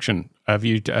remote production? Have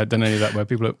you done any of that where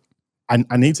people are?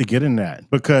 I need to get in that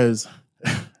because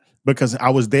I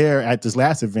was there at this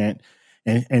last event,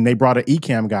 and they brought an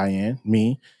Ecamm guy in,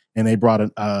 me, and they brought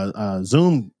a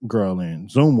Zoom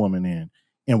woman in.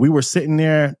 And we were sitting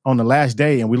there on the last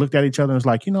day and we looked at each other and was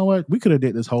like, you know what? We could have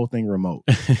did this whole thing remote.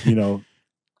 The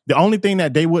only thing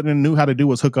that they wouldn't have knew how to do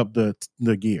was hook up the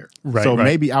gear. Right, so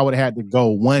maybe I would have had to go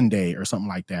one day or something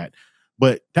like that.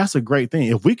 But that's a great thing.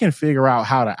 If we can figure out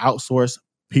how to outsource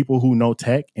people who know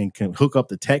tech and can hook up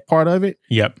the tech part of it.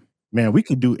 Yep. Man, we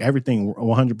could do everything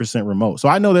 100% remote. So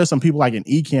I know there's some people like in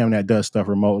Ecamm that does stuff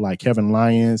remote, like Kevin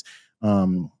Lyons,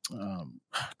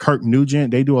 Kirk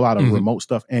Nugent. They do a lot of remote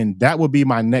stuff, and that would be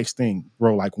my next thing,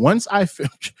 bro. Like once I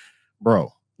think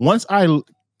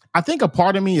a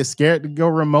part of me is scared to go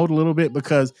remote a little bit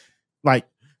because, like,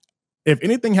 if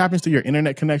anything happens to your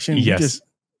internet connection, you just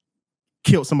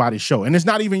killed somebody's show, and it's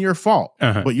not even your fault,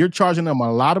 but you're charging them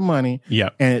a lot of money,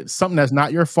 and it's something that's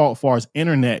not your fault. As far as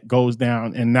internet goes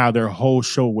down, and now their whole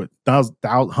show with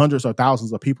hundreds or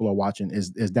thousands of people are watching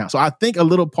is down. So I think a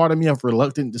little part of me is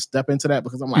reluctant to step into that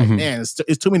because I'm like, man,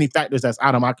 it's too many factors that's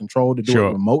out of my control to do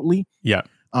it remotely.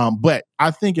 But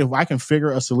I think if I can figure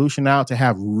a solution out to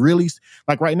have really,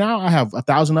 like right now, I have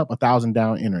 1,000 up, 1,000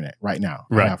 down internet right now.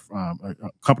 I have a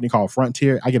company called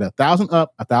Frontier. I get 1,000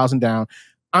 up, 1,000 down.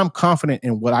 I'm confident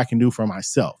in what I can do for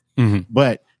myself.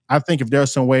 But I think if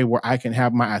there's some way where I can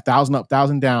have my 1,000 up,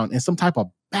 1,000 down and some type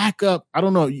of backup, I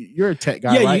don't know, you're a tech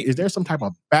guy, right? Is there some type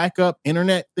of backup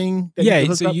internet thing?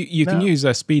 So you can use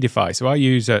Speedify. So I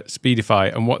use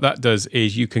Speedify, and what that does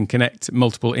is you can connect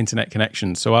multiple internet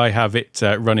connections. So I have it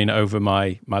running over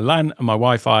my LAN and my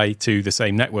Wi-Fi to the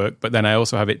same network, but then I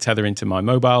also have it tether into my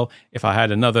mobile. If I had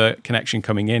another connection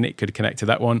coming in, it could connect to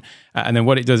that one. And then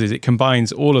what it does is it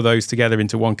combines all of those together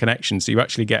into one connection. So you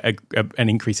actually get an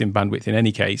increase in bandwidth in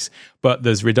any case, but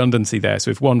there's redundancy there.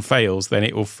 So if one fails, then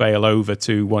it will fail over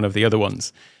to one of the other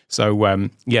ones. So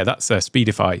that's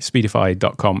Speedify.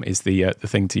 Speedify.com is the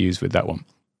thing to use with that one.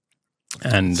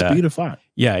 And Speedify.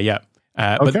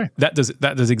 But that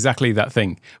does exactly that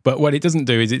thing. But what it doesn't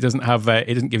do is it doesn't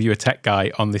give you a tech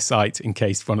guy on this site in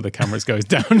case one of the cameras goes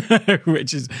down,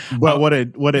 which is. But what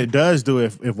it does do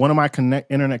if one of my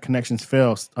internet connections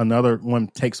fails, another one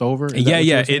takes over.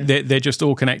 They're just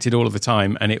all connected all of the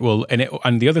time, and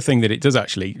and the other thing that it does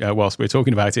actually, whilst we're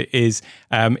talking about it, is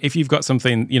if you've got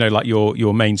something like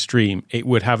your mainstream, it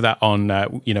would have that on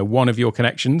one of your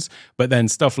connections, but then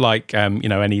stuff like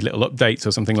any little updates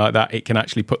or something like that, it can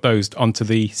actually put those onto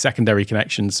the secondary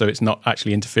connection, so it's not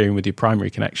actually interfering with your primary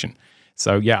connection.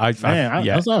 So that's how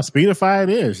Speedify it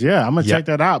is. I'm gonna check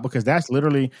that out because that's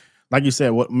literally, like you said,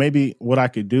 what I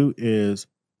could do is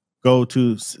go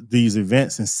to these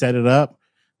events and set it up.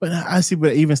 But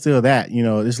but even still that,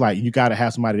 it's like you got to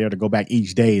have somebody there to go back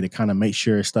each day to kind of make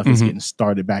sure stuff is getting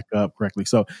started back up correctly.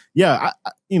 So I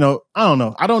don't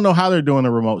know. I don't know how they're doing the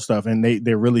remote stuff, and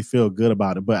they really feel good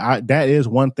about it. But that is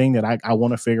one thing that I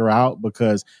want to figure out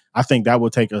because I think that will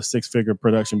take a 6-figure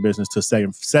production business to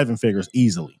 7 figures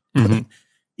easily.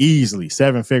 Easily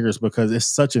 7 figures because it's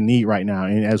such a need right now.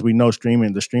 And as we know,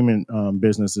 the streaming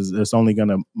business is only going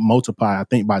to multiply. I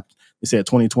think by they said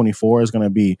 2024 is going to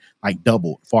be like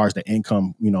double as far as the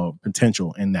income,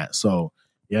 potential in that. So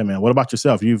yeah, man. What about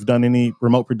yourself? You've done any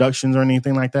remote productions or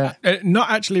anything like that? Not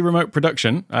actually remote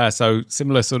production. So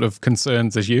similar sort of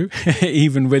concerns as you.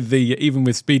 even with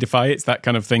Speedify, it's that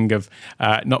kind of thing of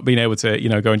not being able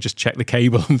to go and just check the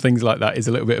cable and things like that is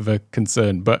a little bit of a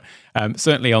concern. But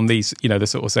certainly on these the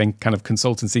sort of same kind of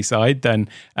consultancy side, then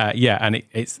and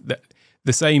it's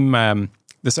the same.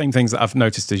 The same things that I've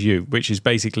noticed as you, which is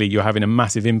basically you're having a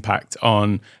massive impact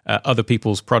on other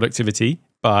people's productivity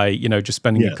by just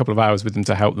spending a couple of hours with them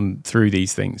to help them through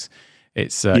these things.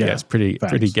 It's it's pretty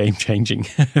game changing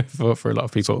for a lot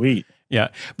of people. Sweet. Yeah,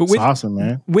 but with awesome,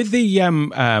 man. With the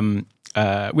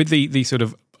sort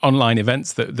of online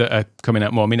events that are coming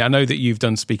out more. I mean, I know that you've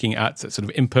done speaking at sort of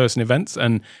in-person events,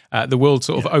 and the world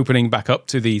sort of opening back up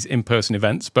to these in-person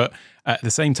events. But at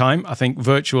the same time, I think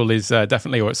virtual is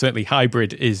definitely, or certainly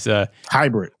hybrid is here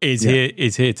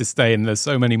to stay. And there's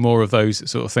so many more of those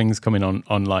sort of things coming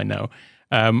online now.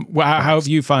 How have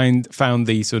you found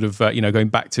the sort of going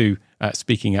back to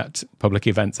speaking at public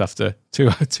events after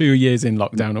two years in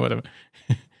lockdown or whatever?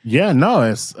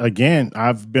 It's again,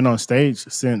 I've been on stage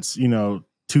since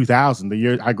 2000, the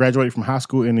year I graduated from high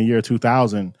school in the year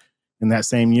 2000. In that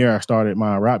same year, I started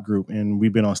my rap group, and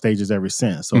we've been on stages ever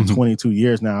since. So 22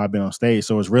 years now, I've been on stage.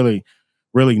 So it's really,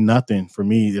 really nothing for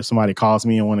me. If somebody calls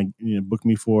me and want to book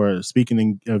me for a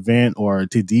speaking event or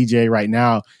to DJ right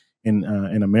now in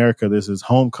America, this is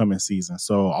homecoming season.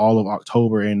 So all of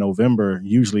October and November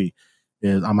usually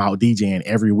is I'm out DJing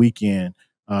every weekend.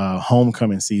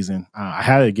 Homecoming season. I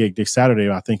had a gig this Saturday.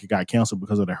 I think it got canceled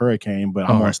because of the hurricane, but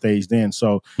I'm on stage then.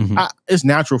 So it's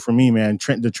natural for me, man.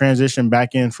 The transition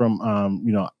back in from,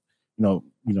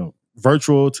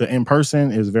 virtual to in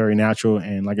person is very natural.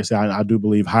 And like I said, I do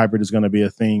believe hybrid is going to be a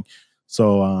thing.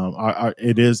 So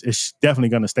it's definitely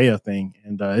going to stay a thing,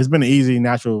 and it's been an easy,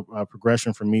 natural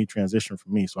progression for me, transition for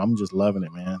me. So I'm just loving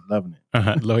it, man, loving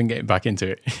it. Loving getting back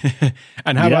into it.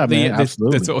 And how about the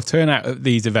sort of turnout at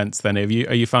these events? Then, are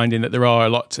you finding that there are a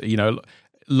lot,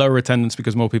 lower attendance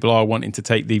because more people are wanting to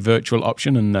take the virtual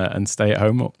option and stay at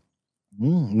home? Or?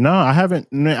 No, I haven't.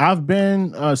 I've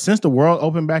been since the world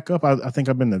opened back up. I think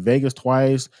I've been to Vegas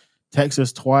twice,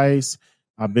 Texas twice.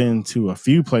 I've been to a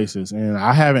few places, and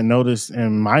I haven't noticed,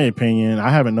 in my opinion,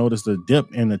 a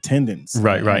dip in attendance.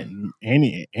 Right.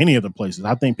 Any of the places.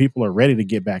 I think people are ready to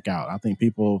get back out. I think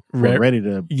people are ready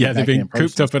to get they've back been in person,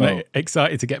 cooped up and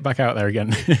excited to get back out there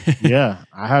again. Yeah,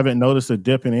 I haven't noticed a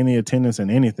dip in any attendance in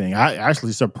anything. I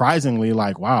actually surprisingly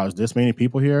wow, is this many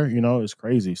people here? It's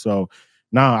crazy. So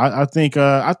no, I think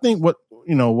what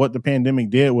what the pandemic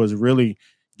did was really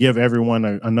give everyone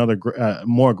another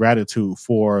more gratitude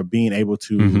for being able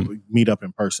to meet up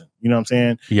in person. You know what I'm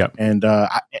saying? Yeah. And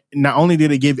not only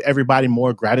did it give everybody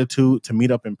more gratitude to meet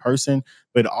up in person,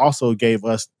 but it also gave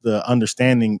us the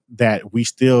understanding that we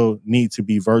still need to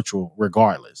be virtual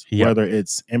regardless, whether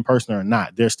it's in person or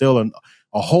not. There's still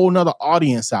a whole nother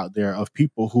audience out there of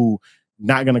people who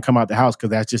not going to come out the house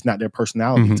because that's just not their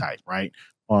personality type, right?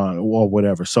 Or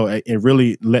whatever. So it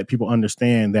really let people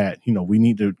understand that, we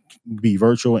need to be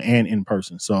virtual and in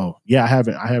person. So yeah, I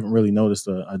haven't really noticed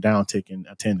a downtick in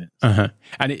attendance.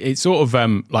 And it sort of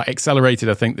accelerated,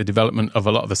 I think, the development of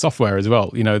a lot of the software as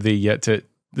well.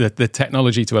 The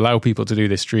technology to allow people to do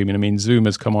this streaming. I mean, Zoom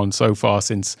has come on so far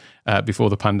since before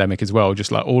the pandemic as well.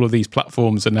 Just like all of these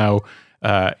platforms are now,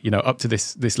 up to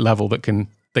this level that can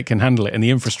handle it, and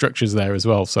the infrastructure's there as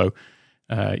well. So.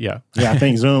 I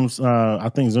think Zoom's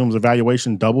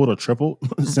evaluation doubled or tripled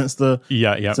since the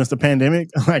pandemic.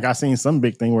 Like I seen some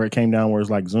big thing where it came down where it's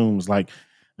like Zoom's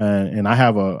and I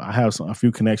have a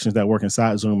few connections that work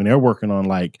inside Zoom, and they're working on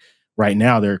right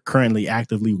now they're currently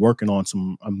actively working on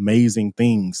some amazing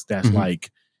things that's kind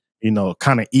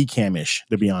of Ecamm-ish,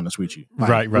 to be honest with you.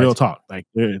 Right. Real talk. Like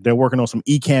they're working on some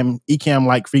Ecamm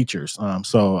like features.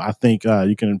 So I think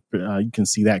you can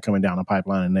see that coming down the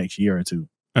pipeline in the next year or two.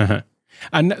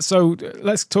 And so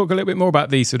let's talk a little bit more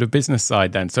about the sort of business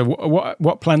side then. So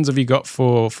what plans have you got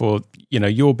for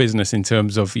your business in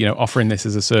terms of, offering this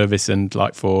as a service and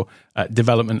for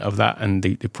development of that and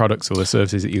the products or the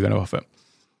services that you're going to offer?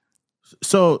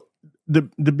 So to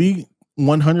be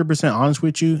 100% honest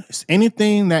with you,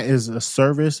 anything that is a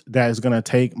service that is going to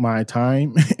take my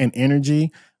time and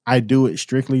energy, I do it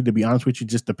strictly, to be honest with you,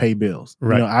 just to pay bills.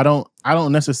 Right. I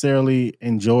don't necessarily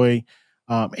enjoy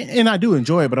and I do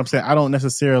enjoy it, but I'm saying I don't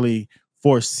necessarily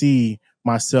foresee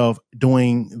myself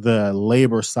doing the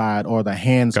labor side or the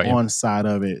hands-on side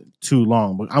of it too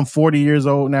long. But I'm 40 years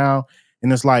old now,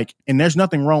 and it's and there's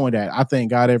nothing wrong with that. I thank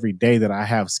God every day that I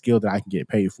have skill that I can get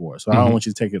paid for. So I don't want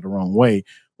you to take it the wrong way.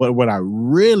 But what I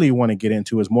really want to get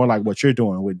into is more like what you're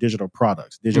doing with digital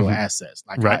products, digital assets.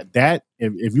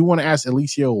 If you want to ask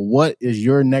Eliseo, what is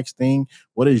your next thing?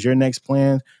 What is your next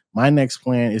plan? My next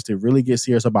plan is to really get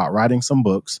serious about writing some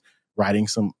books, writing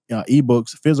some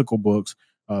ebooks, physical books,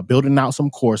 building out some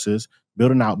courses,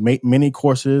 building out mini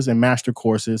courses and master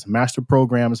courses, master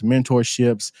programs,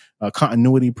 mentorships,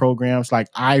 continuity programs.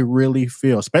 I really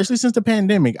feel, especially since the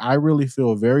pandemic, I really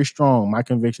feel very strong. My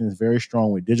conviction is very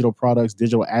strong with digital products,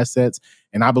 digital assets.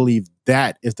 And I believe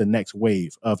that is the next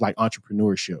wave of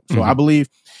entrepreneurship. So I believe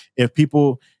if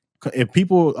people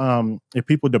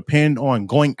depend on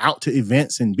going out to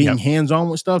events and being hands-on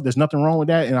with stuff, there's nothing wrong with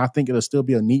that. And I think it'll still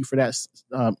be a need for that.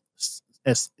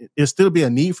 It'll still be a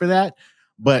need for that.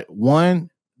 But one,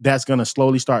 that's going to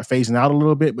slowly start phasing out a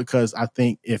little bit, because I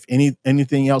think if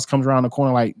anything else comes around the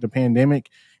corner, like the pandemic,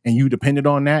 and you depended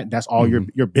on that, that's all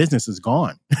your business is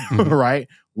gone, right?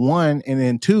 One, and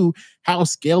then two, how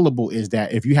scalable is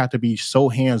that if you have to be so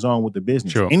hands-on with the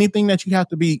business? Sure. Anything that you have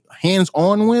to be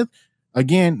hands-on with,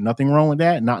 again, nothing wrong with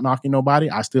that. Not knocking nobody.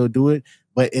 I still do it,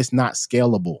 but it's not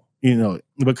scalable,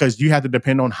 because you have to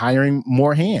depend on hiring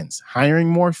more hands, hiring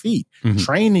more feet,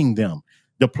 training them,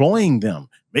 deploying them,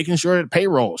 making sure that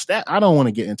payroll, stat. I don't want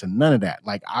to get into none of that.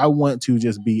 I want to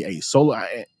just be a solo.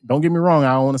 Don't get me wrong.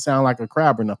 I don't want to sound like a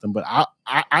crab or nothing, but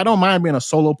I don't mind being a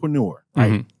solopreneur.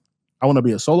 Right? I want to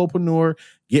be a solopreneur,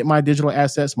 get my digital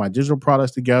assets, my digital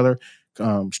products together,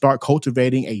 start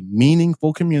cultivating a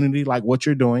meaningful community like what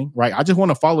you're doing, right? I just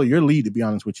want to follow your lead, to be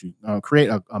honest with you.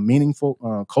 Create a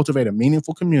meaningful, cultivate a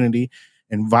meaningful community,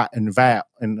 and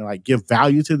give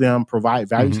value to them, provide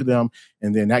value to them,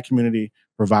 and then that community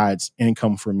provides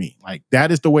income for me.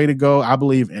 That is the way to go. I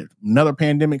believe if another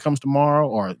pandemic comes tomorrow,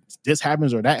 or this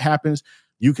happens or that happens,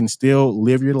 you can still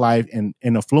live your life and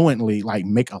affluently, like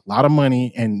make a lot of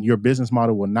money, and your business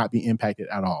model will not be impacted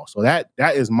at all. So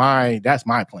that's my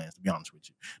plans, to be honest with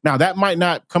you. Now that might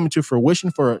not come into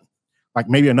fruition for like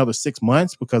maybe another 6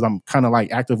 months, because I'm kind of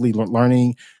like actively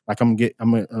learning. Like I'm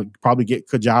gonna probably get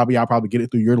Kajabi. I'll probably get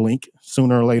it through your link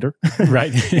sooner or later.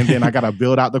 Right. And then I got to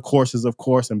build out the courses, of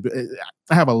course. And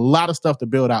I have a lot of stuff to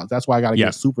build out. That's why I got to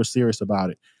get super serious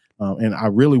about it. And I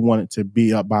really want it to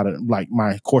be up by like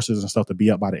my courses and stuff to be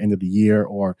up by the end of the year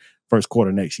or first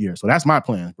quarter next year. So that's my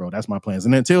plans, bro. That's my plans.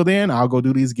 And until then, I'll go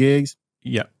do these gigs.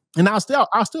 Yeah. And I'll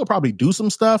still probably do some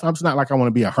stuff. I'm just not like I want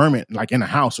to be a hermit, like in a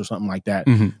house or something like that.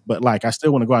 Mm-hmm. But like I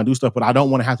still want to go out and do stuff, but I don't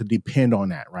want to have to depend on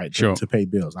that, right? To pay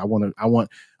bills. I want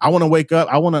to wake up.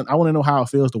 I want to know how it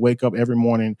feels to wake up every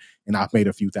morning and I've made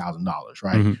a few $1,000s,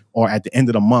 right? Mm-hmm. Or at the end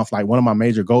of the month, like one of my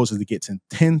major goals is to get to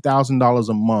 $10,000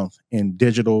 a month in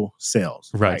digital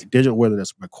sales, right? Digital, whether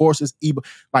that's my courses, ebook,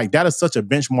 like that is such a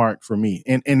benchmark for me.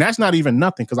 And that's not even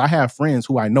nothing, because I have friends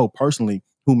who I know personally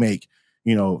who make,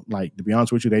 you know, like, to be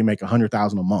honest with you, they make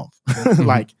 $100,000 a month,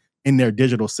 like in their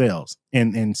digital sales.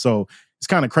 And so it's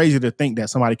kind of crazy to think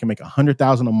that somebody can make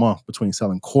 $100,000 a month between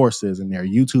selling courses and their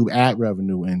YouTube ad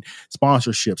revenue and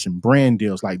sponsorships and brand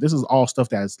deals. Like this is all stuff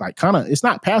that's like kind of, it's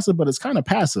not passive, but it's kind of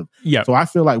passive. Yeah. So I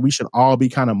feel like we should all be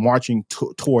kind of marching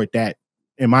toward that.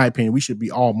 In my opinion, we should be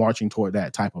all marching toward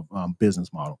that type of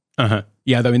business model. Uh-huh.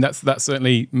 Yeah, I mean that's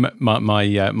certainly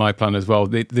my plan as well.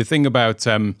 The thing about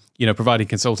providing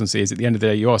consultancy is at the end of the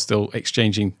day you are still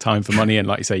exchanging time for money, and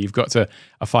like you say, you've got a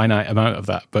finite amount of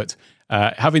that. But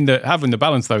having the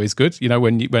balance though is good. You know,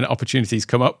 when opportunities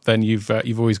come up, then you've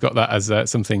always got that as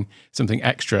something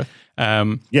extra.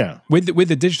 With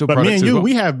the digital but products. Me and you, well.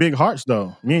 we have big hearts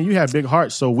though. Me and you have big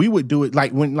hearts, so we would do it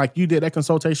like when you did that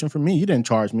consultation for me. You didn't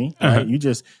charge me, right? Uh-huh. You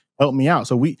just helped me out.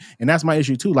 So and that's my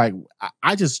issue too. Like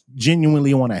I just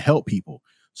genuinely want to help people.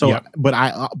 So, but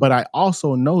I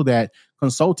also know that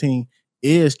consulting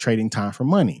is trading time for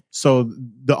money. So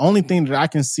the only thing that I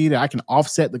can see that I can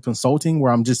offset the consulting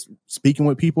where I'm just speaking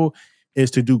with people is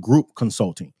to do group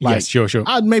consulting. Like, yes, sure.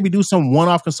 I'd maybe do some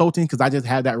one-off consulting because I just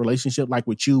had that relationship like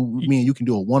with you. Me and you can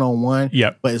do a one-on-one.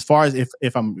 Yeah. But as far as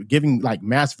if I'm giving like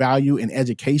mass value in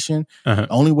education, the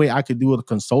only way I could do with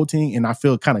consulting and I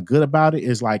feel kind of good about it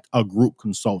is like a group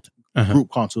consulting.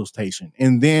 Group consultation.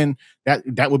 And then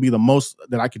that would be the most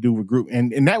that I could do with group.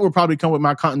 And that would probably come with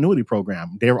my continuity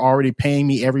program. They're already paying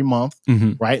me every month,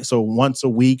 right? So once a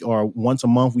week or once a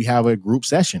month, we have a group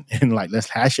session and like, let's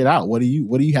hash it out. What are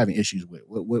you having issues with?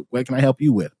 What can I help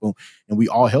you with? Boom. And we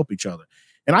all help each other.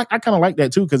 And I kind of like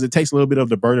that too, because it takes a little bit of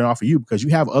the burden off of you because you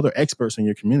have other experts in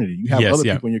your community. You have other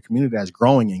people in your community that's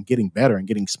growing and getting better and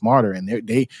getting smarter, and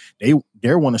they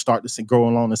want to start to go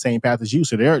along the same path as you.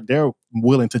 So they're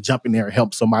willing to jump in there and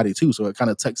help somebody too. So it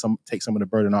kind of takes some of the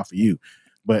burden off of you.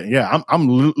 But yeah, I'm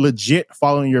legit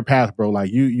following your path, bro. Like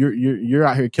you're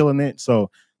out here killing it. So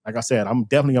like I said, I'm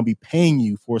definitely gonna be paying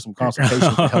you for some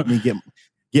consultations to help me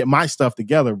get my stuff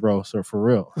together, bro. So for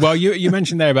real. Well, you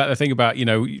mentioned there about the thing about,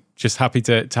 just happy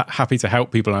to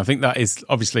help people. And I think that is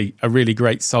obviously a really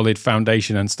great solid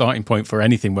foundation and starting point for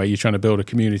anything where you're trying to build a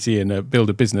community and build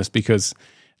a business, because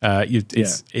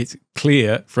it's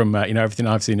clear from everything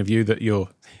I've seen of you that you're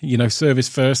service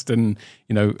first and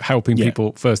helping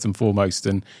people first and foremost.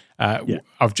 And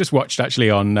I've just watched actually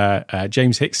on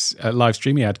James Hicks' live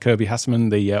stream. He had Kirby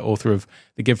Hasseman, the author of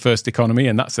The Give First Economy,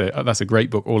 and that's a great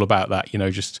book all about that.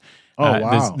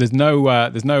 Wow.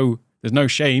 There's no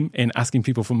shame in asking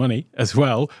people for money as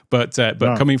well, but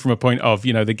coming from a point of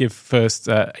the give first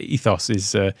ethos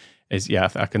is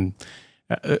I can.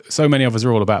 So many of us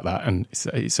are all about that, and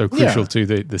it's so crucial to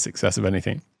the success of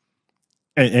anything.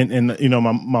 And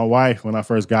my wife, when I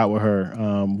first got with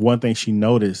her, one thing she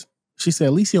noticed, she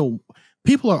said, Eliseo,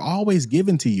 people are always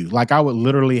giving to you. Like I would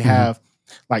literally have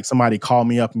like somebody call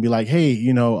me up and be like, hey,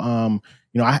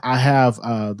 I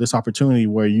have this opportunity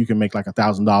where you can make like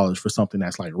 $1,000 for something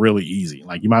that's like really easy.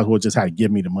 Like you might as well just have to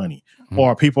give me the money.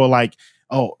 Or people are like,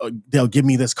 oh, they'll give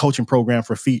me this coaching program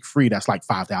for free. That's like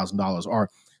 $5,000 or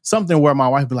something where my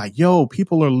wife be like, yo,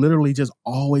 people are literally just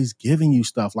always giving you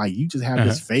stuff. Like you just have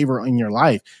this favor in your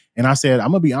life. And I said, I'm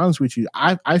gonna be honest with you.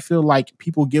 I feel like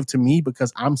people give to me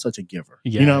because I'm such a giver.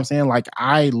 Yeah. You know what I'm saying? Like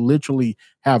I literally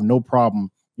have no problem,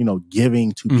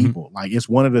 giving to people. Like it's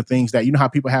one of the things that, how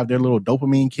people have their little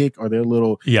dopamine kick or their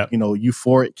little,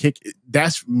 euphoric kick.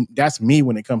 That's me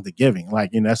when it comes to giving.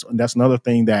 Like, that's another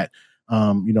thing that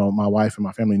my wife and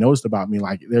my family noticed about me.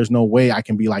 Like, there's no way I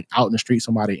can be like out in the street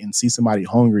somebody and see somebody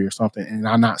hungry or something, and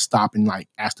I not stop and like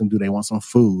ask them, do they want some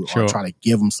food, or try to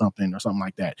give them something or something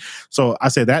like that. So I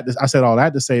said all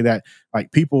that to say that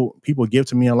like people give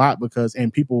to me a lot because,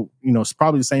 and people, it's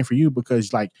probably the same for you,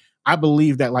 because like I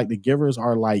believe that like the givers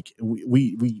are like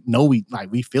we know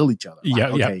we feel each other.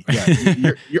 Like,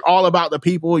 you're all about the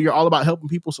people, you're all about helping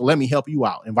people, so let me help you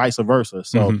out, and vice versa.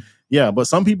 So but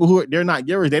some people they're not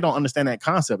givers, they don't understand that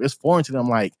concept. It's foreign to them.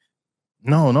 Like,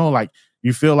 no, like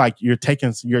you feel like you're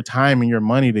taking your time and your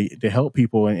money to help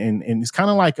people, and it's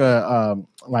kind of like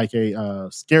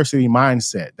a scarcity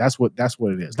mindset. That's what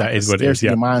it is. That is what it is.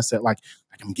 Scarcity mindset. Like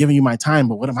I'm giving you my time,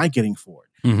 but what am I getting for it?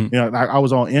 I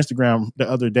was on Instagram the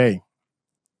other day,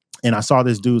 and I saw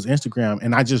this dude's Instagram,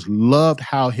 and I just loved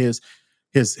how his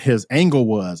angle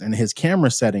was, and his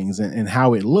camera settings, and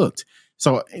how it looked.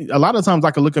 So a lot of times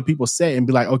I could look at people's set and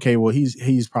be like, okay, well,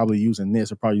 he's probably using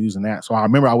this or probably using that. So I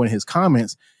remember I went in his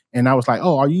comments and I was like,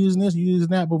 oh, are you using this? Are you using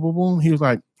that? Boom, boom, boom. He was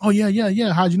like, oh,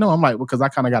 yeah. How'd you know? I'm like, because I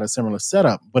kind of got a similar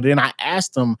setup. But then I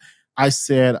asked him, I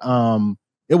said,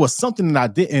 it was something that I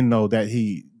didn't know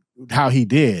how he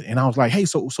did. And I was like, hey,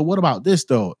 so what about this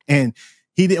though? And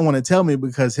he didn't want to tell me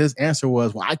because his answer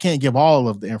was, well, I can't give all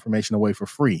of the information away for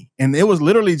free. And it was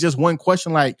literally just one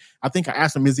question. Like, I think I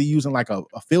asked him, is he using like a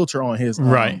filter on his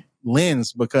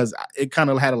lens? Because it kind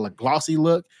of had a glossy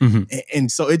look. And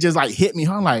so it just like hit me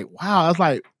hard. Like, wow. I was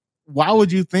like, why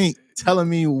would you think telling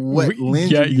me what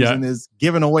lens you're using is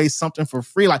giving away something for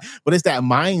free? Like, but it's that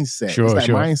mindset.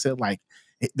 Mindset. Like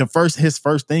his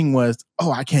first thing was,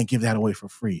 oh, I can't give that away for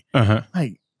free.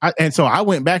 And so I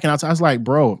went back and I was like,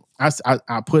 bro,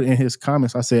 I put in his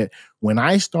comments, I said, when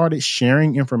I started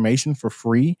sharing information for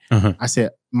free, I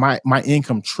said, my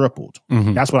income tripled.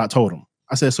 That's what I told him.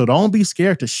 I said, so don't be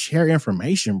scared to share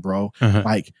information, bro.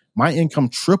 Like my income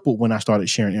tripled when I started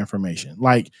sharing information.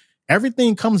 Like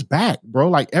everything comes back, bro.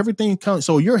 Like everything comes.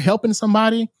 So you're helping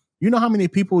somebody. You know how many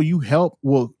people you help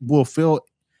will feel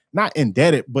not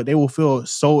indebted, but they will feel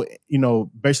so,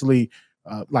 basically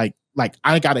like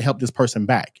I got to help this person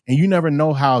back. And you never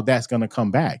know how that's going to come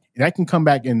back. That can come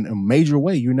back in a major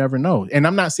way. You never know. And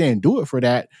I'm not saying do it for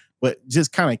that, but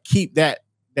just kind of keep that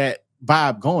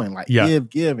vibe going. Like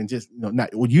give and just,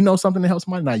 something that helps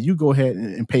somebody. Now you go ahead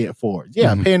and pay it forward.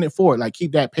 Paying it forward. Like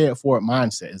keep that pay it forward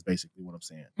mindset is basically what I'm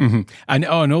saying. And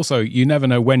also you never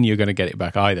know when you're going to get it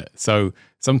back either. So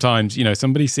sometimes,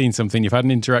 somebody's seen something, you've had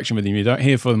an interaction with them, you don't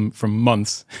hear from them from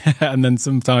months. And then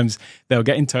sometimes they'll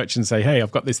get in touch and say, hey, I've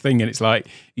got this thing. And it's like,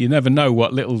 you never know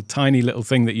what tiny little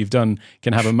thing that you've done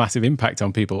can have a massive impact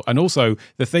on people. And also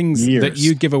the things that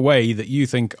you give away that you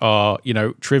think are,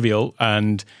 trivial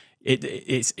and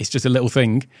it's just a little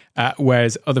thing,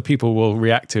 whereas other people will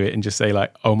react to it and just say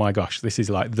like, oh my gosh, this is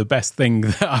like the best thing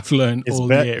that I've learned all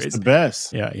year. It's the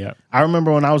best. Yeah. I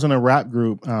remember when I was in a rap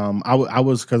group, I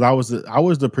was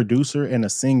the producer and a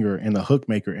singer and the hook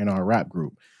maker in our rap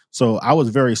group. So I was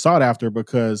very sought after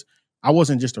because I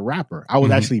wasn't just a rapper. I was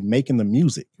actually making the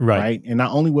music, right? And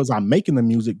not only was I making the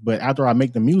music, but after I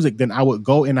make the music, then I would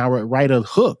go and I would write a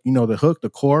hook, the hook,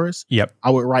 the chorus. I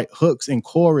would write hooks and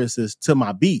choruses to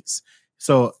my beats.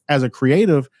 So as a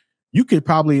creative, you could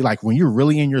probably, like when you're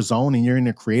really in your zone and you're in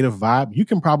a creative vibe, you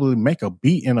can probably make a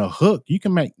beat and a hook.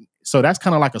 So that's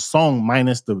kind of like a song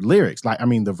minus the lyrics,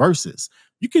 the verses.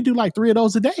 You could do like 3 of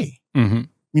those a day,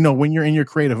 when you're in your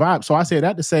creative vibe. So I say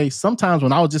that to say sometimes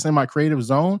when I was just in my creative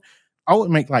zone, I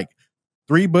would make like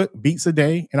 3 beats a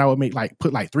day and I would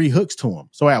put 3 hooks to them.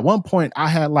 So at one point I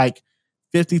had like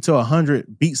 50 to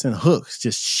 100 beats and hooks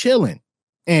just chilling.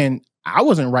 And I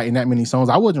wasn't writing that many songs.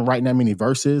 I wasn't writing that many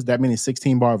verses, that many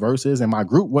 16-bar verses. And my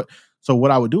group, what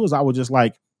I would do is I would just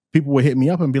people would hit me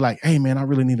up and be like, hey man, I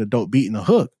really need a dope beat and a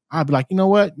hook. I'd be like, you know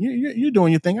what? You're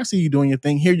doing your thing. I see you doing your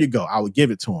thing. Here you go. I would give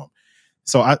it to them.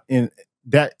 So I did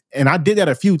that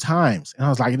a few times. And I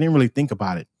was like, I didn't really think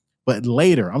about it. But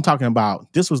later, I'm talking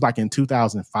about, this was like in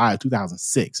 2005,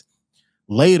 2006.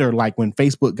 Later, like when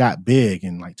Facebook got big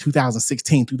in like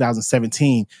 2016,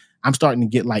 2017, I'm starting to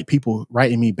get like people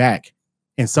writing me back.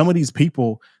 And some of these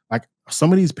people,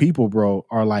 bro,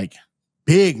 are like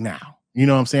big now. You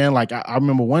know what I'm saying? Like I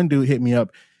remember one dude hit me up.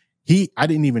 I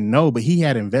didn't even know, but he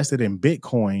had invested in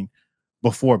Bitcoin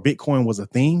before Bitcoin was a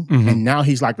thing. And now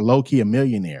he's like low-key a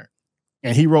millionaire.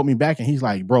 And he wrote me back and he's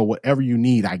like, bro, whatever you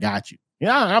need, I got you.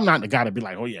 I'm not the guy to be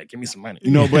like, oh yeah, give me some money.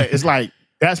 But it's like,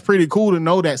 that's pretty cool to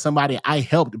know that somebody I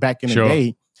helped back in the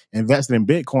day invested in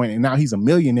Bitcoin and now he's a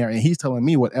millionaire and he's telling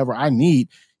me whatever I need,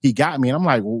 he got me. And I'm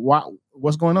like,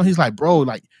 what's going on? He's like, bro,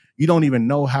 like, You don't even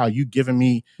know how you giving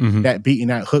me that beat and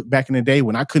that hook back in the day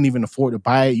when I couldn't even afford to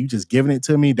buy it. You just giving it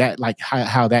to me. That like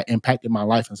how that impacted my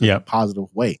life in such a positive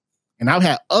way. And I've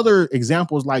had other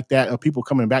examples like that of people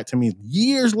coming back to me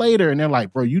years later, and they're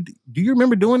like, "Bro, do you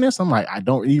remember doing this?" I'm like, "I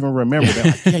don't even remember." They're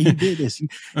like, "Yeah, you did this. You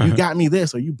got me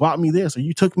this, or you bought me this, or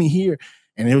you took me here."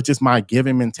 And it was just my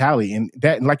giving mentality. And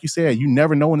that, like you said, you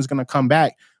never know when it's going to come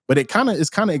back. But it's kind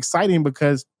of exciting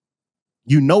because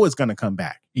you know it's going to come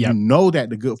back. Yep. You know that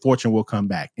the good fortune will come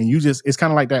back. And it's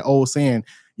kind of like that old saying,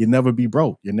 you never be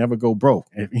broke. You never go broke.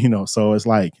 So it's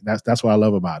like, that's what I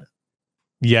love about it.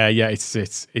 Yeah, it's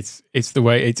the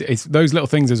way it's those little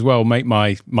things as well make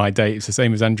my day. It's the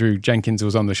same as Andrew Jenkins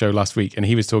was on the show last week, and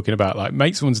he was talking about like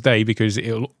make someone's day because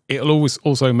it'll always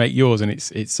also make yours, and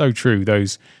it's so true.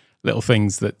 Those little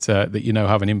things that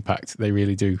have an impact. They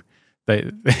really do.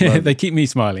 They keep me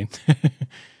smiling.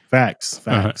 Facts.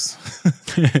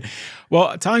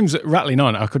 Well, time's rattling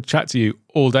on. I could chat to you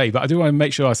all day, but I do want to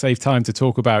make sure I save time to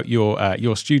talk about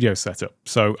your studio setup.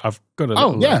 So I've got a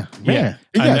little... Oh,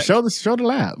 yeah. Show the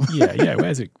lab. yeah.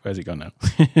 Where's it gone now?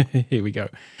 Here we go.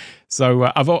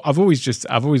 So I've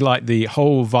always liked the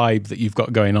whole vibe that you've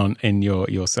got going on in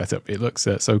your setup. It looks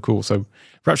so cool. So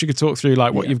perhaps you could talk through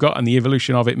like what you've got and the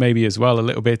evolution of it maybe as well a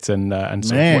little bit, and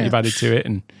sort of what you've added to it.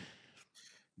 And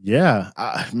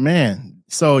man.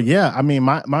 So I mean,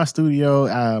 my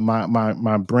studio,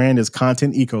 my brand is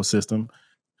Content Ecosystem.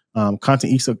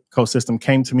 Content Ecosystem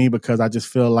came to me because I just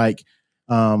feel like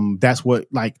that's what,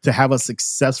 like, to have a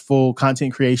successful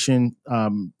content creation,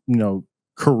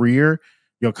 career.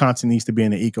 Your content needs to be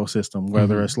in the ecosystem.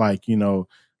 Whether it's like how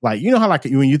like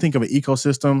when you think of an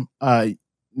ecosystem,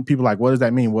 people are like, what does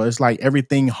that mean? Well, it's like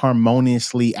everything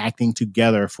harmoniously acting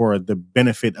together for the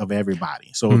benefit of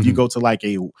everybody. So if you go to like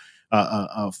a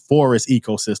forest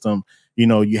ecosystem,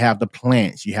 you have the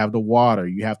plants, you have the water,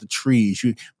 you have the trees,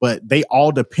 but they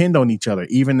all depend on each other.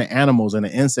 Even the animals and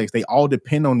the insects, they all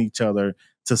depend on each other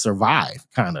to survive,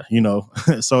 kind of,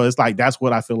 So it's like, that's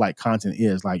what I feel like content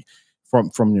is, like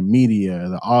from the media,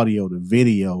 the audio, the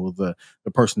video, the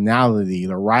personality,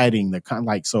 the writing,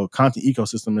 so content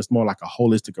ecosystem is more like a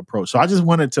holistic approach. So I just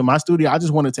wanted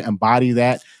to embody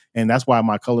that. And that's why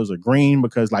my colors are green,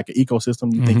 because like an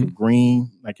ecosystem, you think of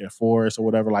green, like a forest or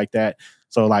whatever like that.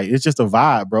 So like, it's just a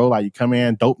vibe, bro. Like you come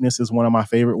in, dopeness is one of my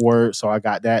favorite words. So I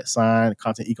got that sign,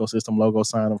 content ecosystem logo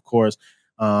sign, of course.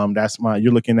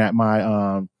 You're looking at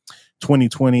my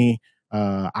 2020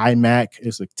 iMac.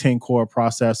 It's a 10-core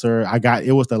processor.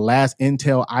 It was the last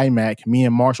Intel iMac. Me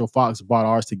and Marshall Fox bought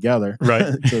ours together. Right.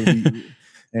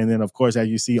 And then of course, as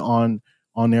you see on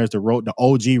there's the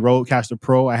OG Rodecaster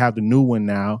Pro. I have the new one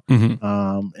now.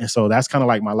 And so that's kind of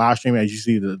like my live stream. As you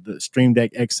see the Stream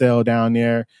Deck XL down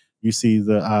there, you see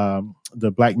the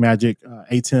Blackmagic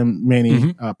ATEM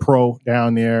Mini Pro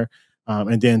down there.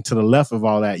 And then to the left of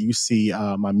all that, you see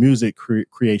my music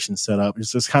creation setup.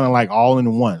 It's just kind of like all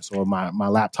in one. So my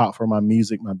laptop for my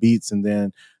music, my beats, and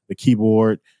then the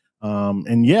keyboard. I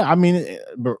mean,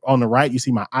 on the right, you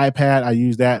see my iPad. I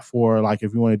use that for like,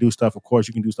 if you want to do stuff, of course,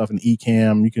 you can do stuff in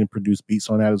Ecamm. You can produce beats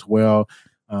on that as well.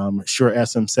 Shure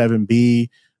SM7B.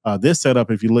 This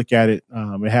setup, if you look at it,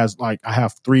 it has I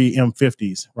have 3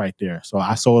 M50s right there. So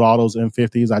I sold all those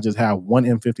M50s. I just have one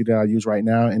M50 that I use right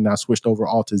now. And I switched over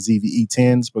all to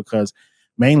ZVE10s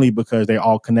mainly because they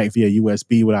all connect via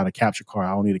USB without a capture card.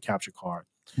 I don't need a capture card.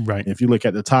 Right. If you look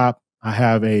at the top, I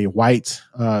have a white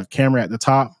camera at the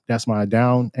top. That's my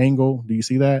down angle. Do you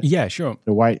see that? Yeah, sure.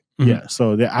 The white. Yeah.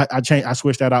 So I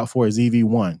switched that out for a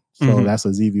ZV1. So that's a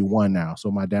ZV1 now.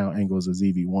 So my down angle is a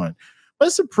ZV1. But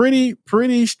it's a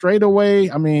pretty straight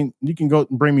away. I mean, you can go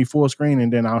and bring me full screen,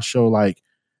 and then I'll show like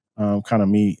kind of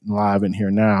me live in here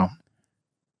now.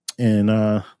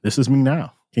 And this is me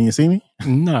now. Can you see me?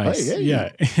 Nice. Hey.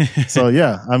 Yeah. So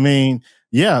I mean,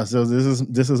 so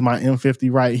this is my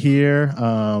M50 right here.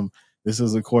 This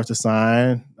is, of course, a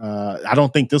sign. I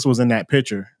don't think this was in that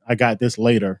picture. I got this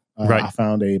later. Right. I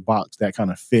found a box that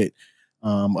kind of fit.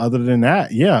 Other than that,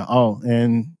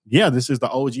 this is the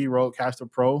OG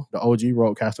Rodecaster Pro. The OG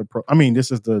Rodecaster Pro. I mean, this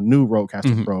is the new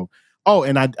Rodecaster Pro. Oh,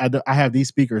 and I have these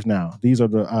speakers now. These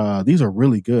are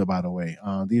really good, by the way.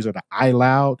 These are the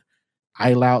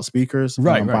iLoud speakers,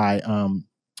 right.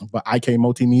 By IK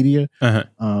Multimedia.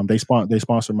 They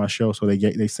sponsored my show, so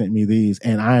they sent me these,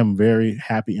 and I am very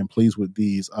happy and pleased with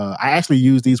these. I actually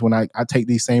use these when I take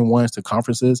these same ones to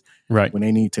conferences, right? When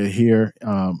they need to hear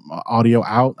audio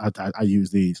out, I use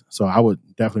these. So I would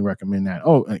definitely recommend that.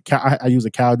 Oh, I use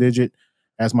a CalDigit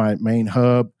as my main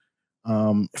hub.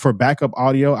 For backup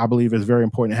audio, I believe it's very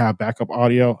important to have backup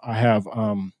audio. I have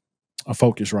a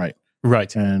Focusrite.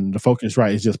 Right. And the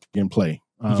Focusrite is just plug and play.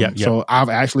 So I've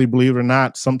actually, believe it or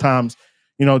not, sometimes,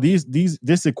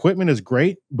 this equipment is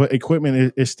great, but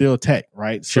equipment is still tech,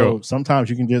 right? Sure. So sometimes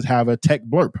you can just have a tech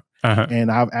blurb.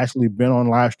 And I've actually been on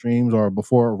live streams or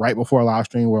right before a live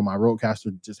stream where my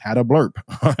roadcaster just had a blurb.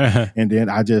 And then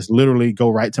I just literally go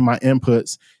right to my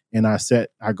inputs and I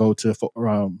go to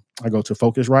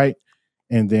Focusrite,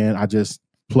 and then I just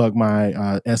plug my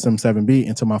SM7B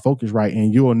into my Focusrite,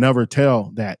 and you will never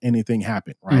tell that anything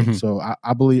happened, right? So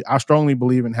I strongly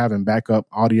believe in having backup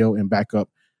audio and backup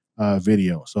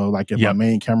video. So like if my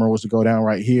main camera was to go down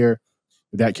right here,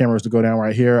 if that camera was to go down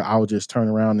right here, I would just turn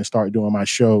around and start doing my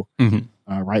show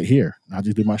right here. I'll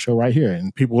just do my show right here,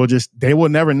 and people they will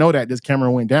never know that this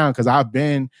camera went down, because I've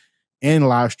been in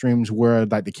live streams where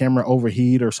like the camera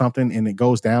overheat or something and it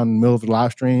goes down in the middle of the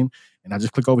live stream, and I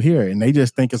just click over here and they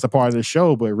just think it's a part of the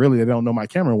show, but really they don't know my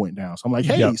camera went down. So I'm like,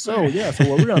 hey, so what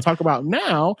we're going to talk about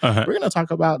now, we're going to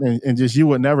talk about, and just, you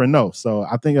would never know. So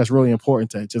I think that's really important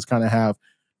to just kind of have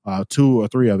 2 or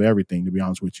 3 of everything, to be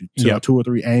honest with you. 2 or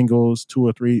 3 angles, 2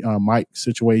 or 3 mic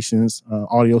situations,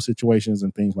 audio situations,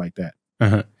 and things like that.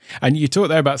 And you talked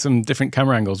there about some different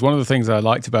camera angles. One of the things I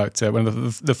liked about when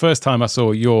the first time I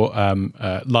saw your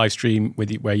live stream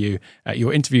with you, where you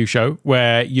your interview show,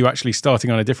 where you actually starting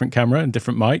on a different camera and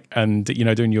different mic, and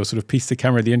doing your sort of piece to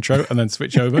camera the intro and then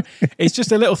switch over. It's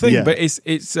just a little thing, but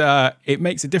it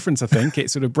makes a difference. I think it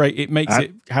sort of it makes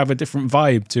it have a different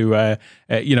vibe to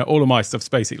all of my stuff's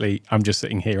basically I'm just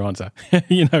sitting here, aren't I?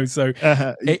 So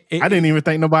I didn't even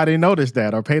think nobody noticed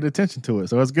that or paid attention to it.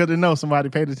 So it's good to know somebody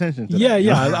paid attention to that.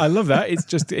 Yeah, I love that.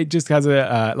 It just has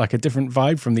a like a different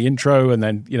vibe from the intro, and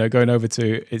then going over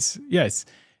to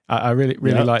I really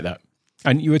like that.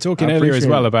 And you were talking earlier as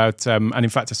well about, and in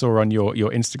fact I saw on your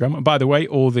Instagram. And by the way,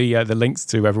 all the links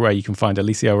to everywhere you can find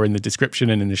Eliseo are in the description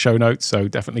and in the show notes. So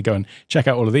definitely go and check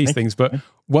out all of these things. But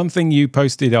one thing you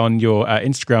posted on your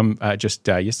Instagram just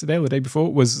yesterday or the day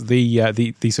before was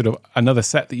the sort of another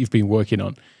set that you've been working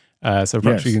on. So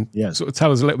perhaps you can sort of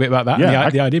tell us a little bit about that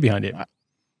and the idea behind it.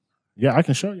 Yeah, I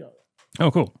can show you. Oh,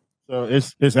 cool. So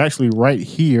it's actually right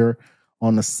here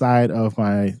on the side of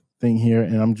my thing here,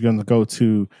 and I'm just going to go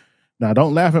to, now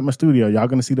don't laugh at my studio. Y'all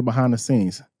going to see the behind the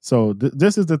scenes. So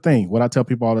this is the thing, what I tell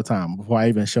people all the time before I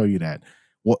even show you that.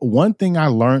 One thing I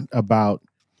learned about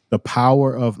the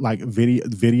power of like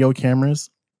video cameras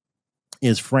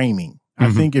is framing.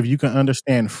 I think if you can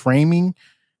understand framing,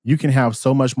 you can have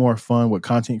so much more fun with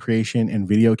content creation and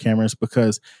video cameras,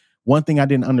 because one thing I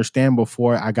didn't understand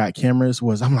before I got cameras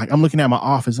was I'm looking at my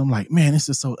office. I'm like, man, this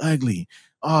is so ugly.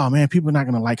 Oh man, people are not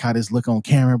going to like how this look on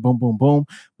camera. Boom, boom, boom.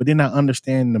 But then I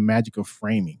understand the magic of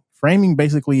framing. Framing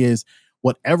basically is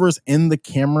whatever's in the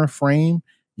camera frame,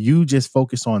 you just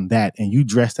focus on that and you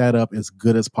dress that up as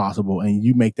good as possible and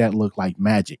you make that look like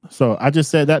magic. So I just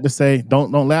said that to say,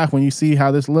 don't laugh when you see how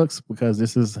this looks, because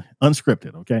this is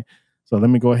unscripted. Okay. So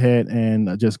let me go ahead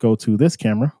and just go to this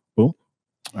camera. Boom.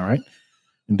 All right.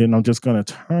 And then I'm just going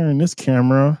to turn this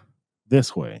camera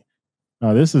this way.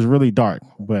 This is really dark,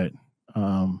 but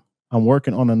I'm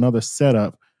working on another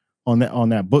setup on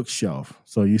that bookshelf.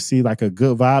 So you see like a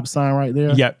good vibe sign right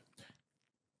there? Yep.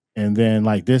 And then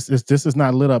like this is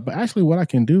not lit up. But actually what I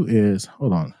can do is,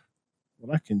 hold on.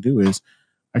 What I can do is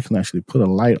I can actually put a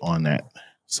light on that.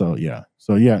 So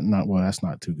that's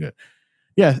not too good.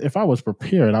 Yeah, if I was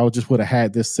prepared, I would have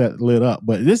had this set lit up.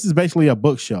 But this is basically a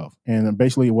bookshelf. And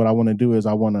basically what I want to do is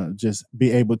I want to just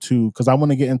be able to, because I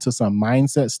want to get into some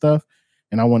mindset stuff.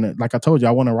 And I want to, like I told you,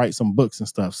 I want to write some books and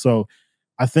stuff. So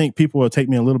I think people will take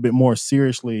me a little bit more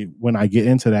seriously when I get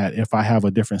into that if I have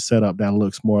a different setup that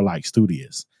looks more like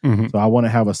studious. So I want to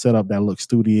have a setup that looks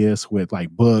studious with like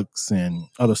books and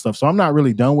other stuff. So I'm not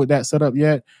really done with that setup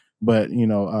yet. But,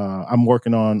 I'm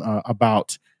working on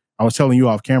I was telling you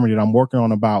off camera that I'm working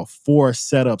on about 4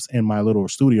 setups in my little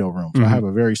studio room. So I have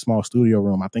a very small studio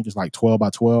room. I think it's like 12 by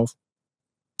 12.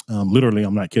 Literally,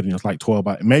 I'm not kidding. It's like 12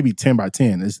 by, maybe 10 by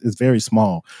 10. It's very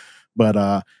small. But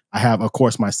I have, of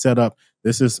course, my setup.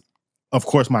 This is, of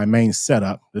course, my main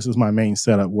setup. This is my main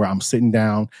setup where I'm sitting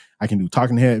down. I can do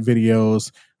talking head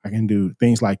videos. I can do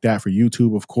things like that for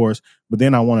YouTube, of course. But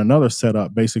then I want another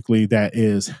setup, basically, that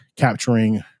is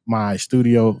capturing my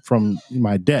studio from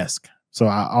my desk. So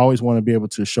I always want to be able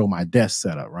to show my desk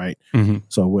setup, right?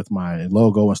 So with my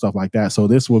logo and stuff like that. So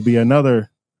this will be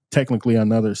technically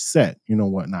another set,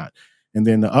 whatnot. And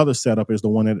then the other setup is the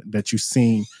one that you've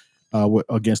seen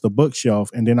against the bookshelf.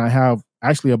 And then I have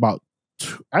actually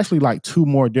like 2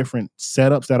 more different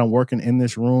setups that I'm working in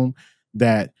this room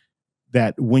that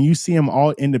when you see them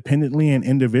all independently and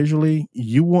individually,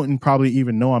 you wouldn't probably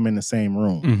even know I'm in the same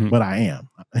room, but I am.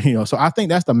 So I think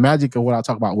that's the magic of what I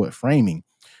talk about with framing.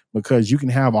 because you can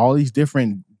have all these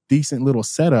different decent little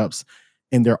setups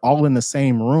and they're all in the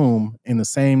same room,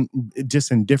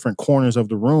 just in different corners of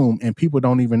the room, and people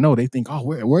don't even know. They think, oh,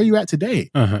 where are you at today?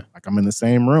 Like, I'm in the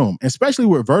same room. Especially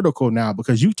with vertical now,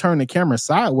 because you turn the camera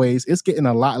sideways, it's getting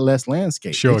a lot less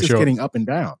landscape. It's just getting up and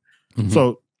down.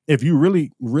 So if you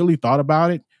really, really thought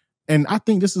about it, and I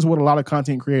think this is what a lot of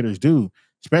content creators do,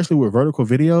 especially with vertical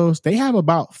videos, they have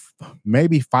about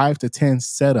maybe 5 to 10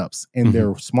 setups in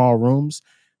their small rooms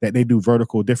that they do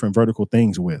different vertical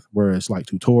things with, where it's like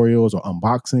tutorials or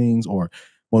unboxings or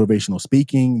motivational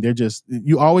speaking.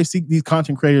 You always see these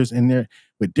content creators in there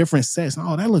with different sets.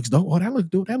 Oh, that looks dope. Oh, that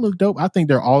look dope. That look dope. I think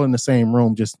they're all in the same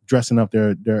room, just dressing up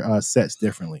their sets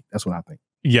differently. That's what I think.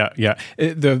 Yeah.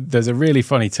 There's a really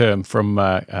funny term from,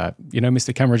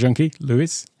 Mr. Camera Junkie,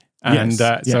 Lewis. And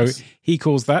so he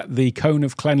calls that the cone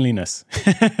of cleanliness.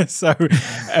 So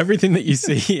everything that you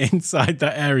see inside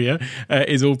that area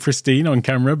is all pristine on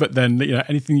camera, but then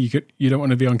anything you don't want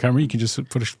to be on camera, you can just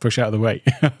push out of the way.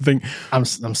 I think I'm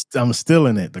still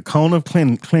in it. The cone of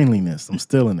cleanliness. I'm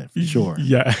still in it for sure.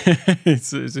 Yeah,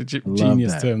 it's a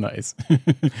genius term, that is.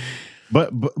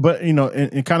 But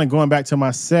and kind of going back to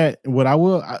my set,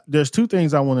 there's two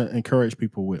things I want to encourage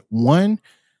people with. One,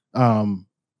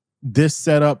 this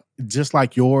setup, just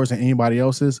like yours and anybody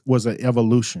else's, was an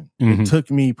evolution. It took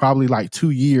me probably like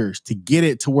 2 years to get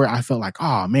it to where I felt like,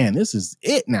 oh man, this is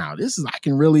it now. I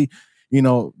can really,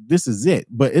 this is it.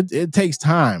 But it takes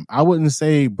time. I wouldn't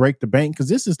say break the bank, because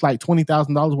this is like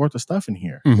 $20,000 worth of stuff in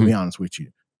here, to be honest with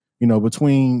you.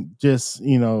 Between just,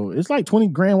 it's like 20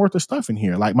 grand worth of stuff in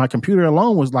here. Like my computer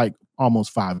alone was like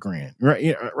almost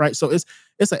 $5,000, right? So it's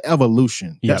an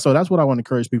evolution. Yep. So that's what I want to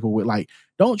encourage people with. Like,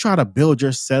 don't try to build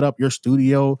your setup, your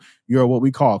studio, your what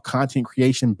we call content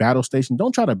creation battle station.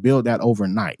 Don't try to build that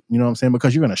overnight. You know what I'm saying?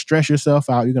 Because you're going to stress yourself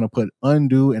out. You're going to put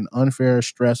undue and unfair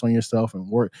stress on yourself and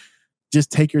work.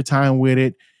 Just take your time with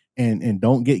it. And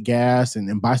don't get gas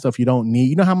and buy stuff you don't need.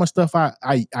 You know how much stuff I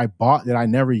bought that I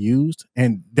never used?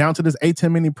 And down to this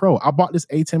A10 Mini Pro. I bought this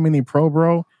A10 Mini Pro,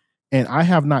 bro, and I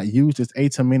have not used this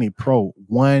A10 Mini Pro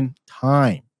one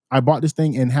time. I bought this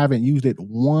thing and haven't used it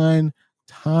one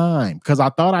time because I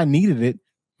thought I needed it.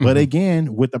 But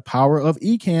again, with the power of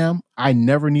Ecamm, I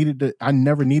never needed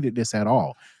this at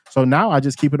all. So now I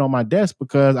just keep it on my desk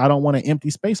because I don't want an empty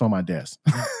space on my desk.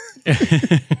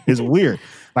 It's weird.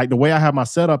 Like the way I have my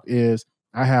setup is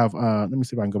I have, let me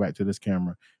see if I can go back to this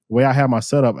camera. The way I have my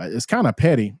setup, it's kind of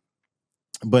petty,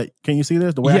 but can you see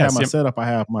this? The way I have my setup, I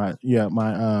have my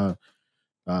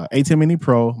A10 Mini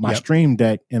Pro, my Stream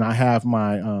Deck, and I have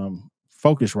my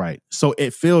Focusrite. So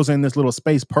it fills in this little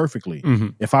space perfectly.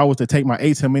 If I was to take my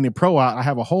A10 Mini Pro out, I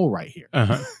have a hole right here.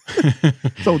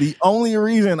 So the only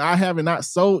reason I haven't not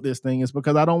sold this thing is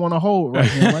because I don't want a hole right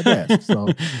here on my desk. So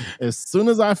as soon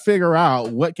as I figure out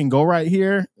what can go right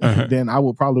here, then I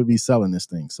will probably be selling this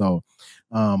thing. So,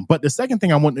 but the second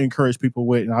thing I want to encourage people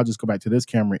with, and I'll just go back to this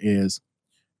camera, is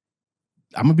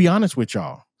I'm gonna be honest with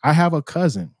y'all. I have a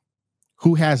cousin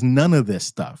who has none of this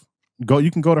stuff. You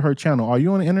can go to her channel. Are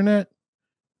you on the internet?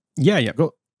 Yeah.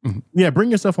 Go. Yeah,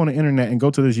 bring yourself on the internet and go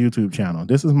to this YouTube channel.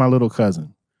 This is my little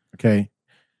cousin. Okay.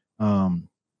 The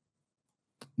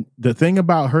thing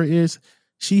about her is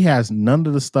she has none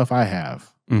of the stuff I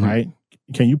have. Right?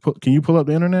 Can you pull up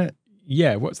the internet?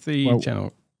 Yeah. What's the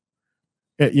channel?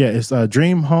 Yeah, it's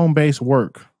Dream Home Base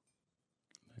Work.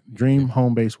 Dream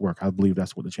Home Base Work. I believe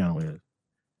that's what the channel is.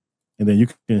 And then you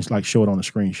can like show it on the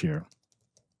screen share.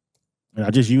 And I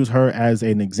just use her as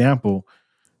an example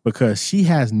because she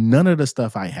has none of the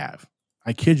stuff I have.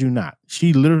 I kid you not.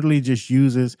 She literally just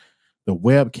uses the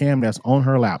webcam that's on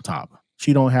her laptop.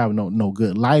 She don't have no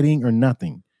good lighting or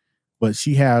nothing. But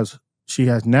she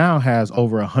now has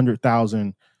over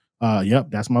 100,000. Yep,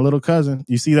 that's my little cousin.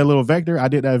 You see that little vector? I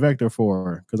did that vector for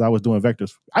her because I was doing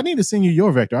vectors. I need to send you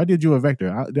your vector. I did you a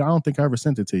vector. I don't think I ever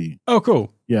sent it to you. Oh,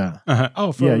 cool. Yeah. Oh,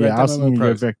 I'll send you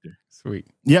your vector. Sweet.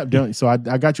 Yep. So I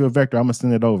got you a vector. I'm gonna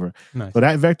send it over. Nice. So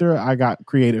that vector I got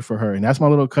created for her, and that's my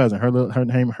little cousin. Her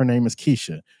name is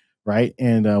Keisha, right?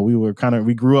 And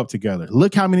we grew up together.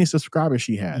 Look how many subscribers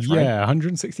she has. Yeah, right?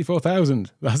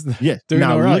 164,000. That's doing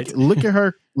all right. Look at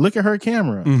her. Look at her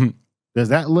camera. Does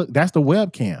that look? That's the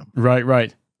webcam.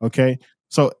 Right. Okay.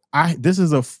 So this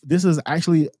is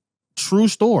actually true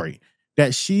story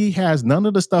that she has none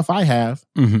of the stuff I have.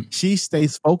 She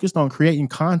stays focused on creating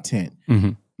content.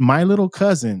 My little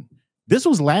cousin, this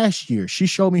was last year. She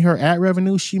showed me her ad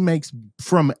revenue. She makes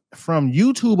from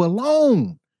YouTube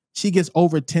alone. She gets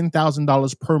over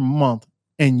 $10,000 per month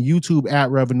in YouTube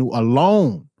ad revenue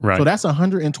alone. Right. So that's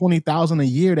 $120,000 a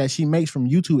year that she makes from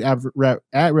YouTube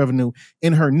ad revenue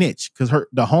in her niche, because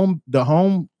the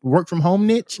home work from home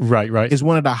niche, right, is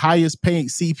one of the highest paid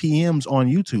CPMs on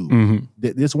YouTube. Mm-hmm.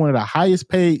 It's one of the highest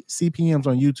paid CPMs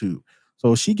on YouTube.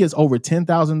 So she gets over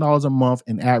 $10,000 a month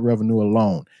in ad revenue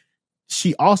alone.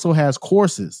 She also has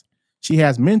courses. She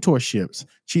has mentorships.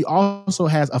 She also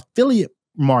has affiliate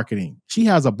marketing. She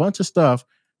has a bunch of stuff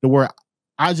to where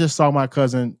I just saw my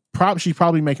cousin. She's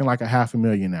probably making like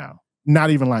 $500,000 now. Not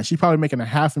even lying. She's probably making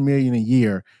 $500,000 a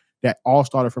year. That all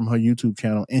started from her YouTube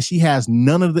channel, and she has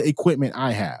none of the equipment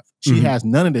I have. She has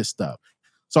none of this stuff.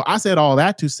 So I said all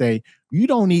that to say, you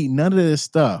don't need none of this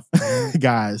stuff,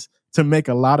 guys, to make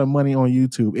a lot of money on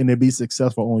YouTube and to be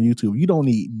successful on YouTube. You don't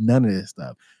need none of this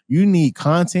stuff. You need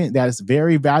content that is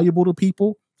very valuable to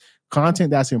people, content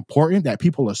that's important that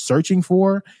people are searching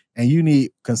for, and you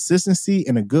need consistency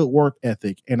and a good work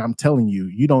ethic. And I'm telling you,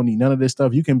 you don't need none of this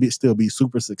stuff. You can still be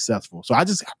super successful. So I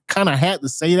just kind of had to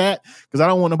say that because I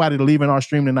don't want nobody to leave in our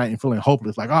stream tonight and feeling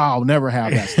hopeless, like, oh, I'll never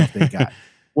have that stuff they got.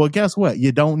 Well, guess what?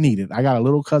 You don't need it. I got a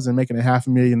little cousin making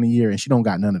 $500,000 a year, and she don't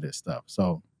got none of this stuff.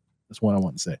 So that's what I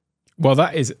want to say. Well,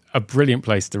 that is a brilliant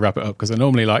place to wrap it up, because I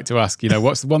normally like to ask,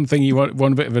 what's the one thing you want,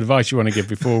 one bit of advice you want to give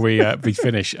before we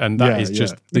finish, and that is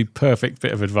just the perfect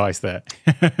bit of advice there.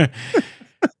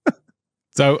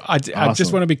 So I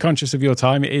just want to be conscious of your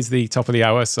time. It is the top of the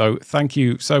hour, so thank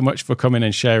you so much for coming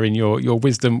and sharing your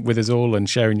wisdom with us all and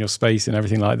sharing your space and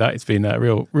everything like that. It's been a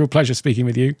real pleasure speaking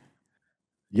with you.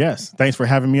 Yes. Thanks for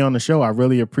having me on the show. I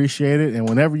really appreciate it. And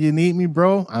whenever you need me,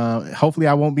 bro, hopefully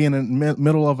I won't be in the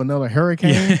middle of another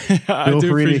hurricane. Feel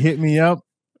free to hit me up,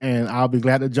 and I'll be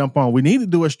glad to jump on. We need to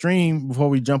do a stream before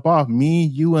we jump off. Me,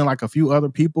 you, and like a few other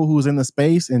people who's in the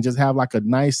space, and just have like a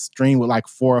nice stream with like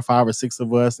 4 or 5 or 6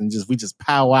 of us, and we just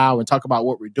powwow and talk about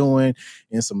what we're doing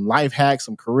and some life hacks,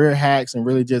 some career hacks, and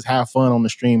really just have fun on the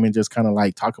stream and just kind of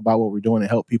like talk about what we're doing and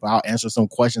help people out, answer some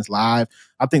questions live.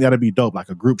 I think that'd be dope, like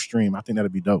a group stream. I think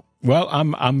that'd be dope. Well,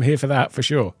 I'm here for that for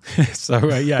sure. So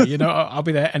I'll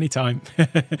be there anytime.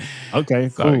 Okay,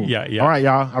 so, cool. Yeah. All right,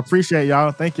 y'all. I appreciate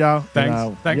y'all. Thank y'all.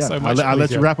 Thanks so much. I'll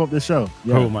let you wrap up the show.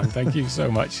 Yeah. Cool, man. Thank you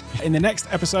so much. In the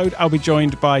next episode, I'll be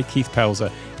joined by Keith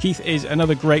Pelzer. Keith is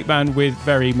another great man with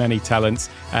very many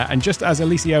talents. And just as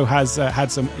Eliseo has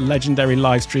had some legendary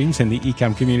live streams in the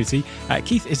Ecamm community,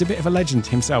 Keith is a bit of a legend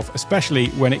himself, especially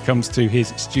when it comes to his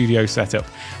studio setup.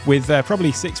 With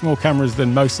probably 6 more cameras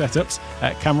than most setups,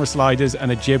 camera sliders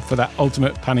and a jib for that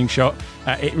ultimate panning shot,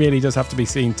 it really does have to be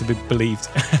seen to be believed.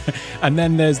 And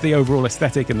then there's the overall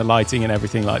aesthetic and the lighting and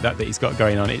everything like that he's got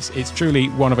going on. It's truly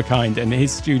one of a kind, and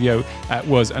his studio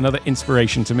was another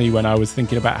inspiration to me when I was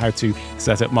thinking about how to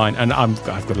set up mine. And I've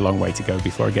got a long way to go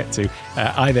before I get to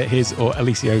either his or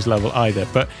Eliseo's level either.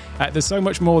 But there's so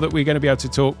much more that we're going to be able to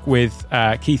talk with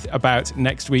Keith about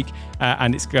next week,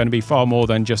 and it's going to be far more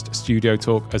than just studio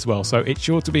talk as well. So it's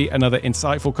sure to be another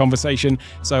insightful conversation.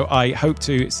 So I hope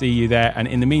to see you there. And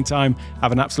in the meantime,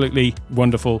 have an absolutely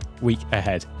wonderful week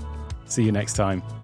ahead. See you next time.